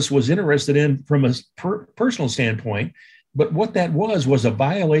Douglas was interested in from a personal standpoint, but what that was a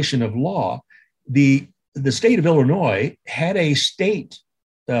violation of law. The state of Illinois had a state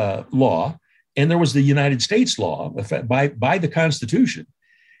law, and there was the United States law by the Constitution,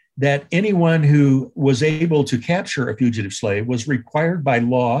 that anyone who was able to capture a fugitive slave was required by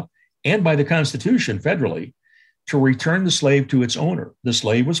law and by the Constitution federally to return the slave to its owner. The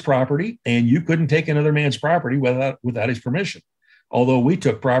slave was property, and you couldn't take another man's property without his permission. Although we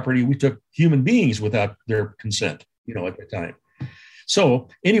took human beings without their consent, at the time. So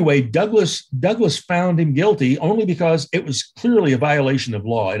anyway, Douglas found him guilty only because it was clearly a violation of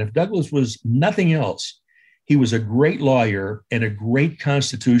law. And if Douglas was nothing else, he was a great lawyer and a great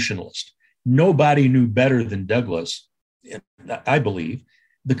constitutionalist. Nobody knew better than Douglas, I believe,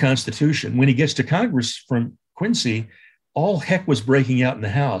 the Constitution. When he gets to Congress from Quincy, all heck was breaking out in the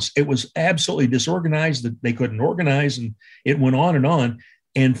House. It was absolutely disorganized, that they couldn't organize, and it went on and on.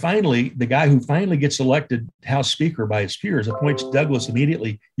 And finally, the guy who finally gets elected House Speaker by his peers appoints Douglas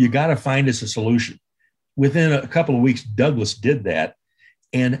immediately. You got to find us a solution. Within a couple of weeks, Douglas did that.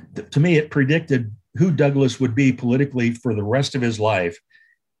 And to me, it predicted who Douglas would be politically for the rest of his life,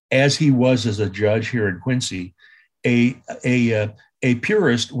 as he was as a judge here in Quincy, a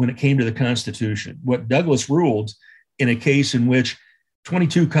purist when it came to the Constitution. What Douglas ruled in a case in which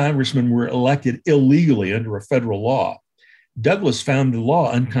 22 congressmen were elected illegally under a federal law, Douglas found the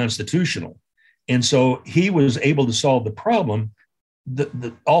law unconstitutional. And so he was able to solve the problem.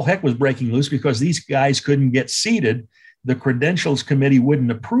 All heck was breaking loose because these guys couldn't get seated. The Credentials Committee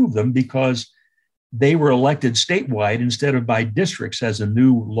wouldn't approve them because they were elected statewide instead of by districts, as a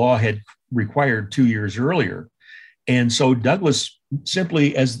new law had required 2 years earlier. And so Douglas,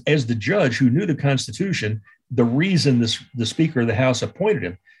 simply as the judge who knew the Constitution, the reason the Speaker of the House appointed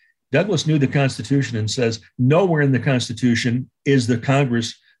him, Douglas knew the Constitution and says, nowhere in the Constitution is the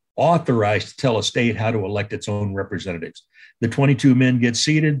Congress authorized to tell a state how to elect its own representatives. The 22 men get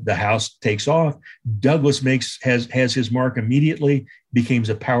seated, the House takes off. Douglas has his mark immediately, becomes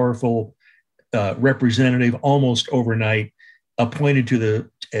a powerful representative almost overnight, appointed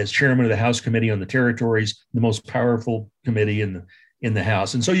as chairman of the House Committee on the Territories, the most powerful committee in the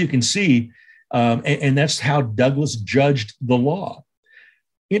House. And so you can see, and that's how Douglas judged the law.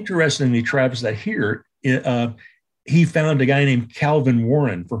 Interestingly, Travis, that here he found a guy named Calvin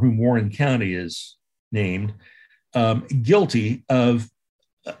Warren, for whom Warren County is named, guilty of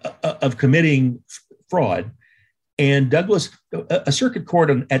committing fraud. And Douglas, a circuit court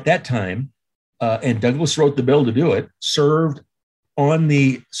at that time, and Douglas wrote the bill to do it, served on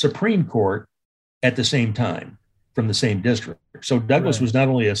the Supreme Court at the same time from the same district. So Douglas was not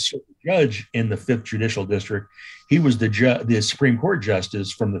only a judge in the 5th Judicial District, he was the Supreme Court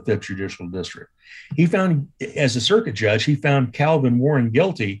justice from the 5th Judicial District. He found, as a circuit judge, he found Calvin Warren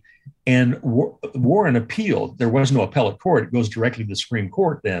guilty, and Warren appealed. There was no appellate court. It goes directly to the Supreme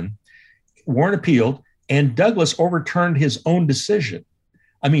Court then. Warren appealed, and Douglas overturned his own decision.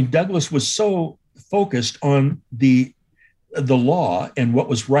 I mean, Douglas was so focused on the law and what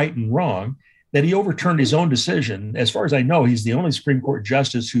was right and wrong that he overturned his own decision. As far as I know, he's the only Supreme Court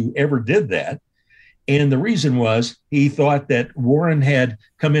justice who ever did that. And the reason was he thought that Warren had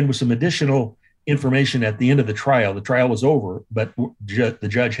come in with some additional information at the end of the trial. The trial was over, but the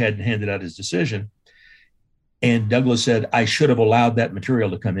judge hadn't handed out his decision. And Douglas said, I should have allowed that material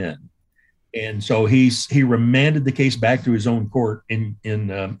to come in. And so he remanded the case back to his own court in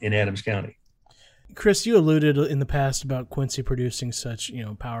Adams County. Chris, you alluded in the past about Quincy producing such,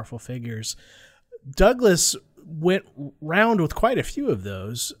 powerful figures. Douglas went round with quite a few of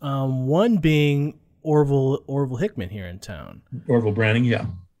those. One being Orville Hickman here in town. Orville Browning, yeah.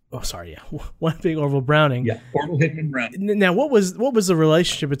 Oh, sorry, yeah. One being Orville Browning. Yeah, Orville Hickman Browning. Now, what was the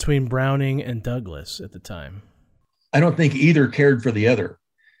relationship between Browning and Douglas at the time? I don't think either cared for the other.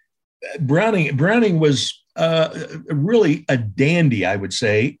 Browning was really a dandy, I would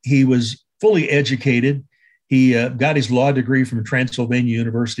say. He was fully educated. He got his law degree from Transylvania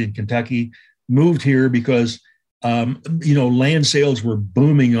University in Kentucky, moved here because, land sales were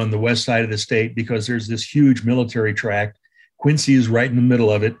booming on the west side of the state because there's this huge military tract. Quincy is right in the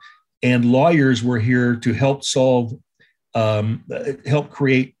middle of it. And lawyers were here to help help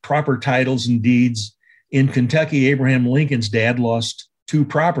create proper titles and deeds. In Kentucky, Abraham Lincoln's dad lost 2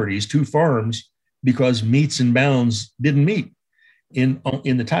 properties, 2 farms, because meets and bounds didn't meet in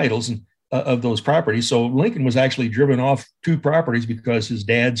the titles of those properties. So Lincoln was actually driven off 2 properties because his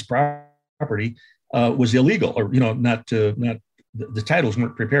dad's property was illegal, or not the titles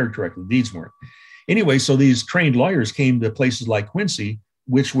weren't prepared correctly, the deeds weren't. Anyway, so these trained lawyers came to places like Quincy,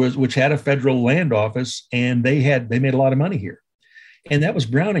 which had a federal land office, and they made a lot of money here, and that was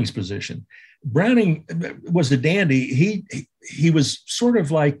Browning's position. Browning was a dandy. He was sort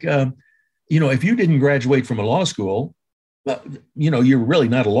of like, if you didn't graduate from a law school, you're really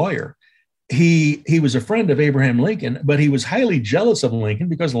not a lawyer. He was a friend of Abraham Lincoln, but he was highly jealous of Lincoln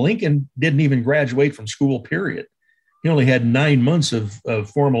because Lincoln didn't even graduate from school, period. He only had 9 months of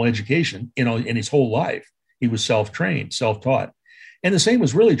formal education, in his whole life. He was self-trained, self-taught. And the same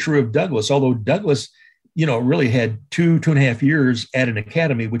was really true of Douglas, although Douglas, really had 2.5 years at an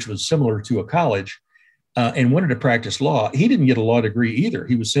academy, which was similar to a college, and wanted to practice law. He didn't get a law degree either.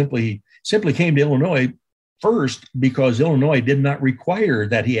 He was simply came to Illinois first because Illinois did not require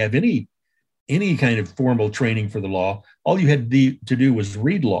that he have any kind of formal training for the law. All you had to do was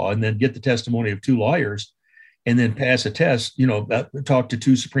read law and then get the testimony of 2 lawyers and then pass a test, talk to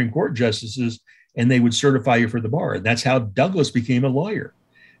 2 Supreme Court justices, and they would certify you for the bar. And that's how Douglas became a lawyer.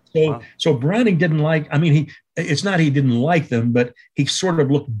 So Browning didn't it's not he didn't like them, but he sort of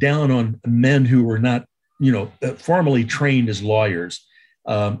looked down on men who were not, formally trained as lawyers.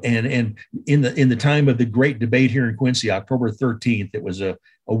 And in the time of the great debate here in Quincy, October 13th, it was a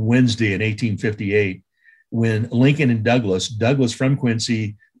Wednesday in 1858, when Lincoln and Douglas from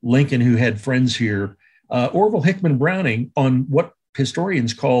Quincy, Lincoln, who had friends here, Orville Hickman Browning, on what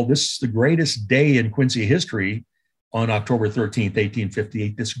historians call this the greatest day in Quincy history, on October 13th,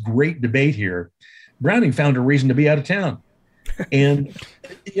 1858, this great debate here, Browning found a reason to be out of town. And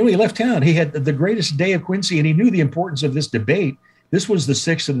he left town. He had the greatest day of Quincy, and he knew the importance of this debate. This was the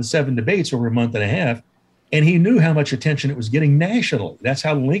 6th of the 7 debates over a month and a half, and he knew how much attention it was getting nationally. That's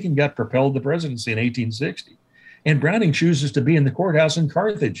how Lincoln got propelled to the presidency in 1860. And Browning chooses to be in the courthouse in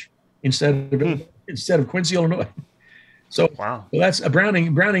Carthage instead of Quincy, Illinois. So, wow. So that's a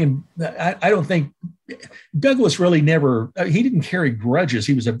Browning. I don't think Douglas really he didn't carry grudges.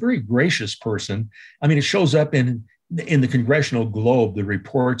 He was a very gracious person. It shows up in the Congressional Globe, the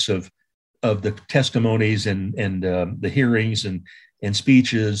reports of the testimonies and the hearings and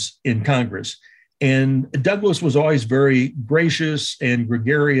speeches in Congress. And Douglas was always very gracious and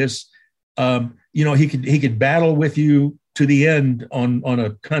gregarious. He could battle with you to the end on a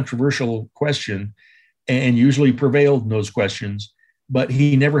controversial question, and usually prevailed in those questions, but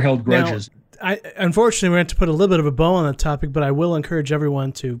he never held grudges. Now, unfortunately, we're going to put a little bit of a bow on the topic, but I will encourage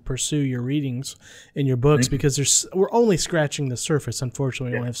everyone to pursue your readings in your books, because we're only scratching the surface.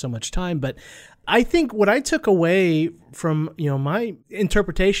 Unfortunately, we don't have so much time. But I think what I took away from my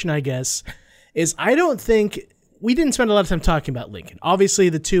interpretation, I guess, is I don't think we didn't spend a lot of time talking about Lincoln. Obviously,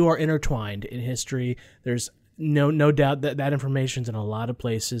 the two are intertwined in history. There's no doubt that information's in a lot of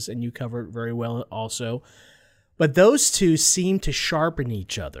places, and you cover it very well also. But those two seem to sharpen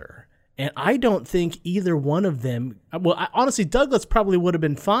each other. And I don't think either one of them, honestly, Douglas probably would have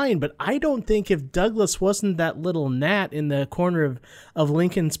been fine, but I don't think if Douglas wasn't that little gnat in the corner of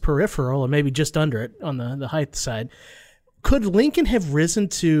Lincoln's peripheral, or maybe just under it on the height side, could Lincoln have risen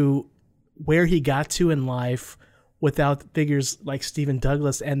to where he got to in life without figures like Stephen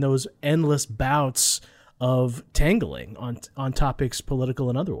Douglas and those endless bouts of tangling on topics, political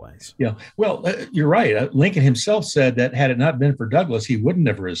and otherwise? Yeah, well, you're right. Lincoln himself said that had it not been for Douglas, he wouldn't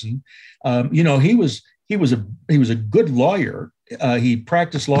have risen. He was a good lawyer. He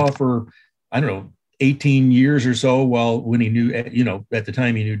practiced law for 18 years or so. When he knew, at the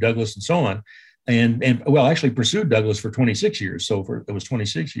time he knew Douglas and so on, and actually pursued Douglas for 26 years. So it was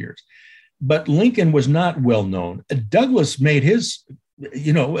 26 years. But Lincoln was not well known. Douglas made his.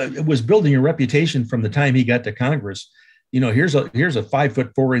 Was building a reputation from the time he got to Congress. Here's a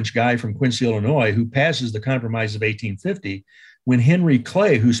 5'4" guy from Quincy, Illinois, who passes the Compromise of 1850, when Henry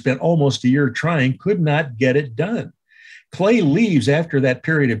Clay, who spent almost a year trying, could not get it done. Clay leaves after that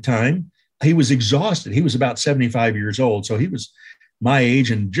period of time. He was exhausted. He was about 75 years old, so he was my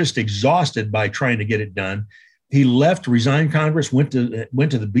age and just exhausted by trying to get it done. He left, resigned Congress, went to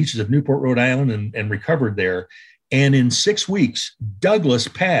the beaches of Newport, Rhode Island, and recovered there. And in 6 weeks, Douglas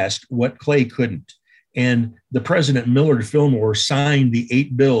passed what Clay couldn't. And the president, Millard Fillmore, signed the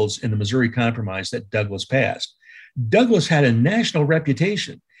 8 bills in the Missouri Compromise that Douglas passed. Douglas had a national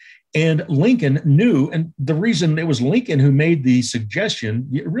reputation. And Lincoln knew, and the reason it was Lincoln who made the suggestion,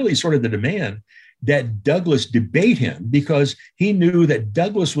 really sort of the demand, that Douglas debate him, because he knew that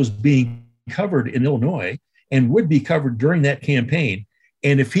Douglas was being covered in Illinois and would be covered during that campaign.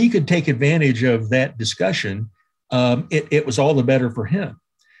 And if he could take advantage of that discussion, it was all the better for him.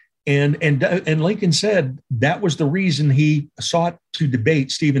 And Lincoln said that was the reason he sought to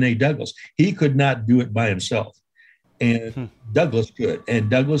debate Stephen A. Douglas. He could not do it by himself. And Douglas could, and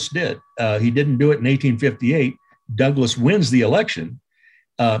Douglas did. He didn't do it in 1858. Douglas wins the election,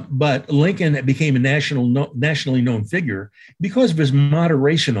 but Lincoln became a nationally known figure because of his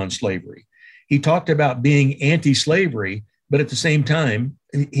moderation on slavery. He talked about being anti-slavery, but at the same time,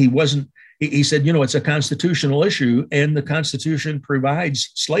 he wasn't. He said, it's a constitutional issue, and the Constitution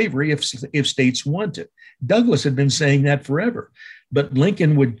provides slavery if states want it. Douglas had been saying that forever, but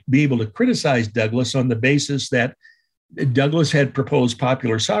Lincoln would be able to criticize Douglas on the basis that Douglas had proposed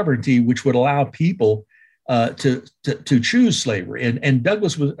popular sovereignty, which would allow people to choose slavery. And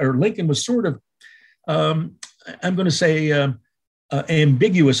Lincoln was sort of, I'm going to say,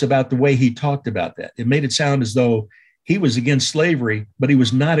 ambiguous about the way he talked about that. It made it sound as though he was against slavery, but he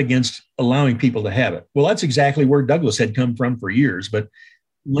was not against allowing people to have it. Well, that's exactly where Douglas had come from for years. But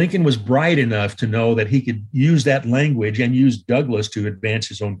Lincoln was bright enough to know that he could use that language and use Douglas to advance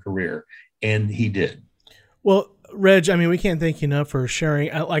his own career. And he did. Well, Reg, I mean, we can't thank you enough for sharing.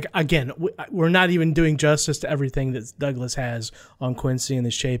 Again, we're not even doing justice to everything that Douglas has on Quincy and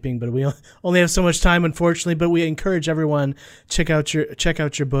the shaping, but we only have so much time, unfortunately. But we encourage everyone check out your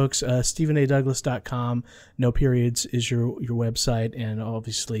books. StephenADouglas.com. No Periods is your website, and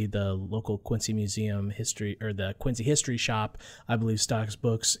obviously the local Quincy Museum history, or the Quincy History Shop, I believe, stocks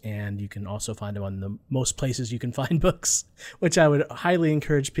books, and you can also find them on the most places you can find books, which I would highly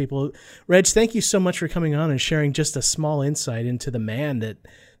encourage people. Reg, thank you so much for coming on and sharing just a small insight into the man that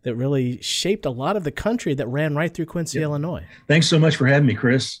really shaped a lot of the country that ran right through Quincy, Illinois. Thanks so much for having me,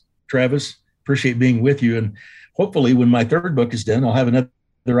 Chris, Travis. Appreciate being with you. And hopefully when my third book is done, I'll have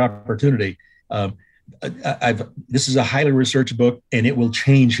another opportunity. This is a highly researched book, and it will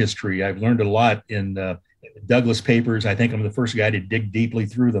change history. I've learned a lot in Douglas papers. I think I'm the first guy to dig deeply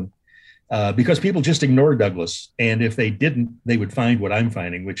through them because people just ignore Douglas. And if they didn't, they would find what I'm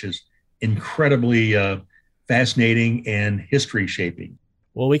finding, which is incredibly fascinating and history shaping.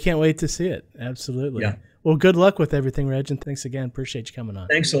 Well, we can't wait to see it. Absolutely. Yeah. Well, good luck with everything, Reg, and thanks again. Appreciate you coming on.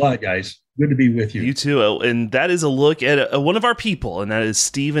 Thanks a lot, guys. Good to be with you. You too. And that is a look at one of our people, and that is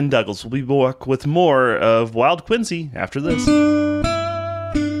Stephen Douglas. We'll be back with more of Wild Quincy after this.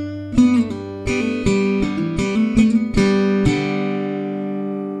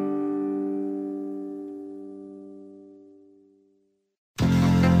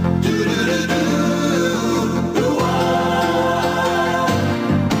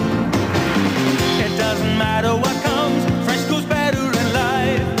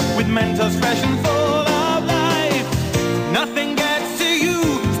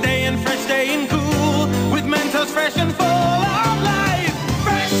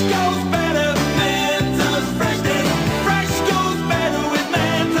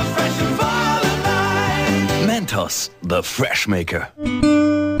 The Fresh Maker.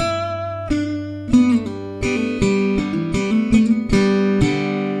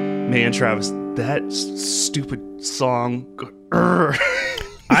 Man, Travis, that stupid song.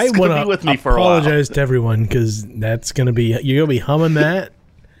 I want to apologize to everyone because that's going to be, you're going to be humming that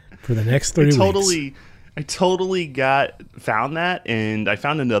for the next 30 weeks. I totally found that, and I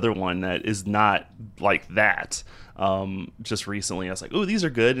found another one that is not like that. Just recently, I was like, "Oh, these are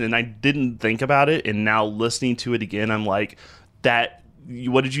good," and I didn't think about it. And now listening to it again, I'm like, "That."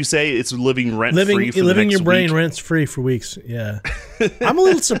 What did you say? It's living rent free. Living your brain rent free for weeks. Yeah, I'm a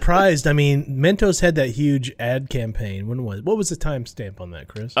little surprised. I mean, Mentos had that huge ad campaign. When was? What was the timestamp on that,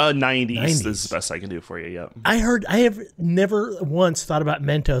 Chris? 90s. This is the best I can do for you. Yeah. I have never once thought about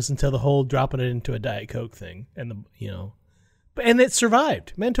Mentos until the whole dropping it into a Diet Coke thing, and and it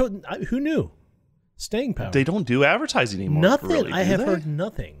survived. Mentos. Who knew? Staying power. They don't do advertising anymore. Nothing. Really, I have heard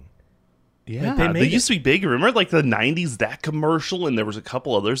nothing. Yeah, like they used to be big. Remember, like the '90s, that commercial, and there was a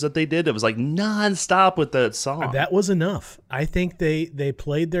couple others that they did. It was like nonstop with that song. That was enough. I think they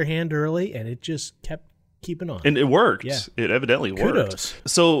played their hand early, and it just kept keeping on. And it worked. Yeah. It evidently worked. Kudos.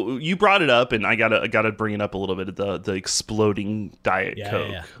 So you brought it up, and I gotta bring it up a little bit. The exploding Diet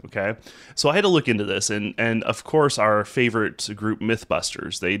Coke. Yeah. Okay. So I had to look into this, and of course our favorite group,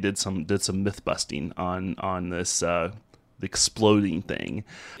 MythBusters, they did some myth busting on this exploding thing.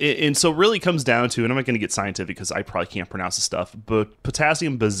 And so really comes down to, and I'm not going to get scientific because I probably can't pronounce the stuff, but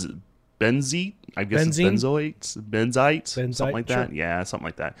potassium benzite, I guess it's benzite, something like that. Sure. Yeah, something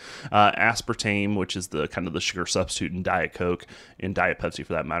like that. Aspartame, which is the kind of the sugar substitute in Diet Coke and Diet Pepsi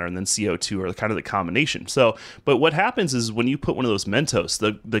for that matter, and then CO2 are kind of the combination. So, but what happens is when you put one of those Mentos,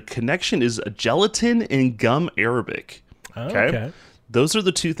 the connection is a gelatin and gum arabic. Okay. Those are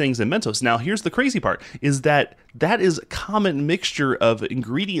the two things in Mentos. Now, here's the crazy part, is that is a common mixture of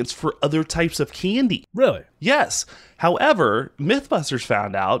ingredients for other types of candy. Really? Yes. However, Mythbusters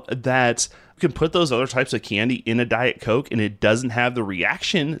found out that you can put those other types of candy in a Diet Coke and it doesn't have the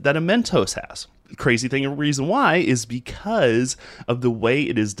reaction that a Mentos has. Crazy thing and reason why is because of the way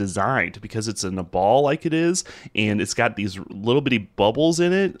it is designed, because it's in a ball like it is and it's got these little bitty bubbles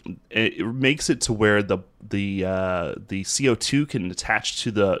in it. It makes it to where the CO2 can attach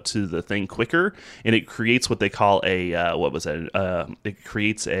to the thing quicker, and it creates what they call it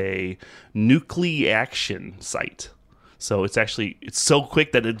creates a nucleation site. So it's so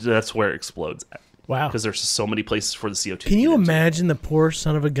quick that that's where it explodes at. Wow. Because there's so many places for the CO2. Can you imagine the poor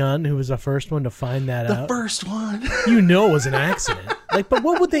son of a gun who was the first one to find that out? The first one. You know it was an accident. But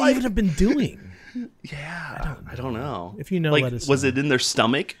what would they even have been doing? Yeah, I don't know. If you know, like, let us was know. it in their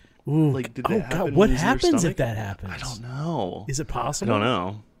stomach? Ooh, like, did that happen? What in their happens stomach? if that happens? I don't know. Is it I possible? don't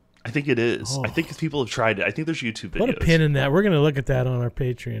know. I think it is. Oh. I think people have tried it. I think there's YouTube videos. Put a pin in that. We're going to look at that on our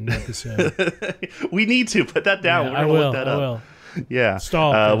Patreon episode. We need to put that down. Yeah, We're I gonna will. look that I up. will. Yeah.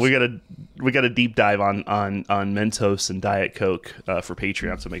 Stall, we got a deep dive on Mentos and Diet Coke for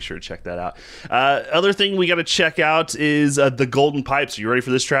Patreon, so make sure to check that out. Other thing we got to check out is the Golden Pipes. Are you ready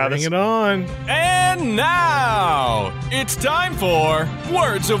for this, Travis? Bring it on. And now it's time for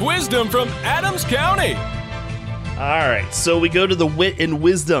Words of Wisdom from Adams County. All right, so we go to the wit and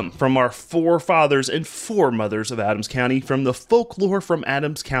wisdom from our forefathers and foremothers of Adams County from the Folklore from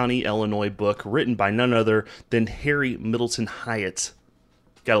Adams County, Illinois book written by none other than Harry Middleton Hyatt.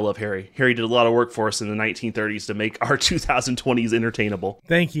 Gotta love Harry. Harry did a lot of work for us in the 1930s to make our 2020s entertainable.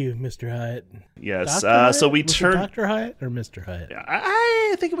 Thank you, Mr. Hyatt. Yes, Dr. so we Was it turned... Dr. Hyatt or Mr. Hyatt?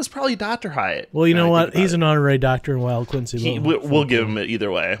 I think it was probably Dr. Hyatt. Well, you know Now I what? think about He's it. an honorary doctor in Wild Quincy. We'll give him it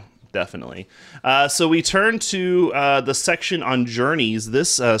either way. Definitely. So we turn to the section on journeys.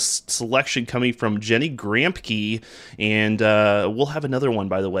 This selection coming from Jenny Grampke, and we'll have another one.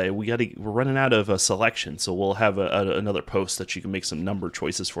 By the way, we're running out of a selection, so we'll have another post that you can make some number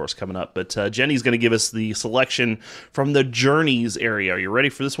choices for us coming up. But Jenny's going to give us the selection from the journeys area. Are you ready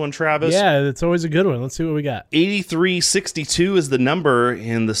for this one, Travis? Yeah, it's always a good one. Let's see what we got. 8362 is the number,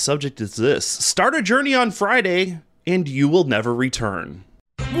 and the subject is this: start a journey on Friday, and you will never return.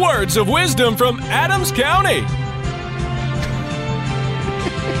 Words of Wisdom from Adams County.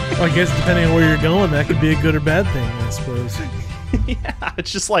 Well, I guess depending on where you're going, that could be a good or bad thing, I suppose. Yeah,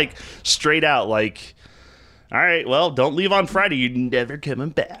 it's just like straight out like, all right, well, don't leave on Friday. You're never coming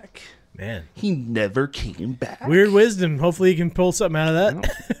back. Man. He never came back. Weird wisdom. Hopefully you can pull something out of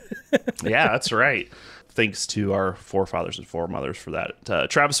that. Yeah, that's right. Thanks to our forefathers and foremothers for that.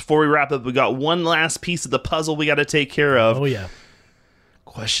 Travis, before we wrap up, we got one last piece of the puzzle we got to take care of. Oh, yeah.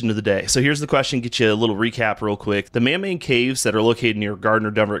 Question of the day. So here's the question. Get you a little recap real quick. The man-made caves that are located near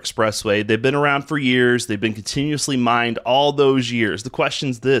Gardner-Denver Expressway, they've been around for years. They've been continuously mined all those years. The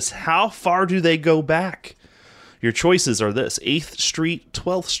question's this: how far do they go back? Your choices are this: 8th Street,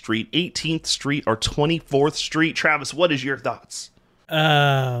 12th Street, 18th Street, or 24th Street. Travis, what is your thoughts?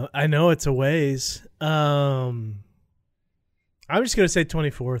 I know it's a ways. I'm just going to say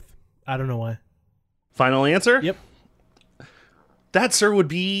 24th. I don't know why. Final answer? Yep. That, sir, would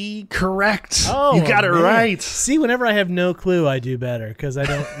be correct. Oh, you got it man. right. See, whenever I have no clue, I do better because I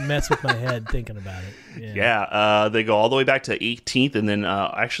don't mess with my head thinking about it. Yeah, they go all the way back to 18th and then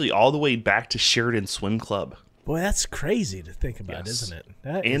actually all the way back to Sheridan Swim Club. Boy, that's crazy to think about, Yes. isn't it?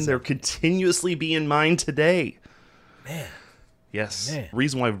 That And is they're continuously being mined today. man. Yes. Man.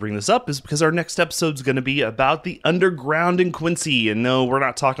 Reason why we bring this up is because our next episode is going to be about the underground in Quincy. And no, we're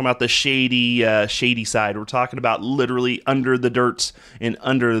not talking about the shady side. We're talking about literally under the dirt and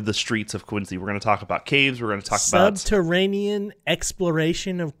under the streets of Quincy. We're going to talk about caves. We're going to talk about Subterranean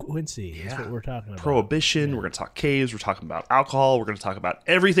exploration of Quincy. That's what we're talking about. prohibition. We're going to talk caves. We're talking about alcohol. We're going to talk about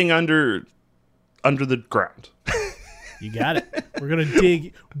everything under the ground. You got it. We're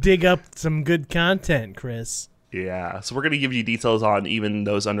gonna dig up some good content, Chris. Yeah, so we're going to give you details on even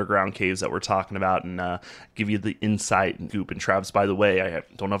those underground caves that we're talking about and give you the insight and goop. And Travis, by the way, I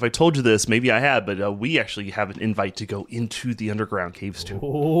don't know if I told you this, maybe I have, but we actually have an invite to go into the underground caves too.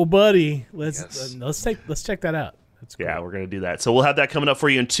 Oh, buddy, let's Yes. check that out. That's cool. Yeah, we're going to do that. So we'll have that coming up for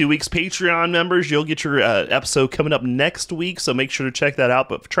you in 2 weeks. Patreon members, you'll get your episode coming up next week, so make sure to check that out.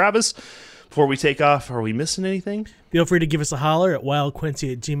 But for Travis, before we take off, are we missing anything? Feel free to give us a holler at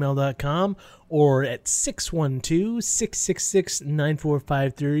wildquincy@gmail.com or at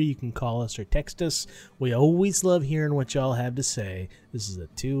 612-666-9453. You can call us or text us. We always love hearing what y'all have to say. This is a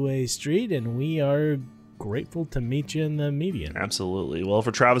two-way street, and we are grateful to meet you in the median. Absolutely. Well,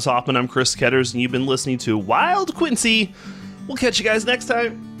 for Travis Hoffman, I'm Chris Ketters, and you've been listening to Wild Quincy. We'll catch you guys next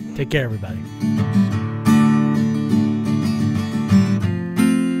time. Take care, everybody.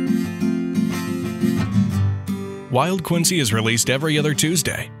 Wild Quincy is released every other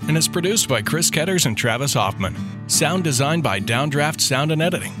Tuesday and is produced by Chris Ketters and Travis Hoffman. Sound designed by Downdraft Sound and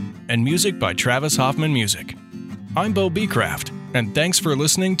Editing, and music by Travis Hoffman Music. I'm Bo Beecraft, and thanks for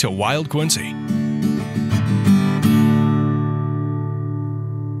listening to Wild Quincy.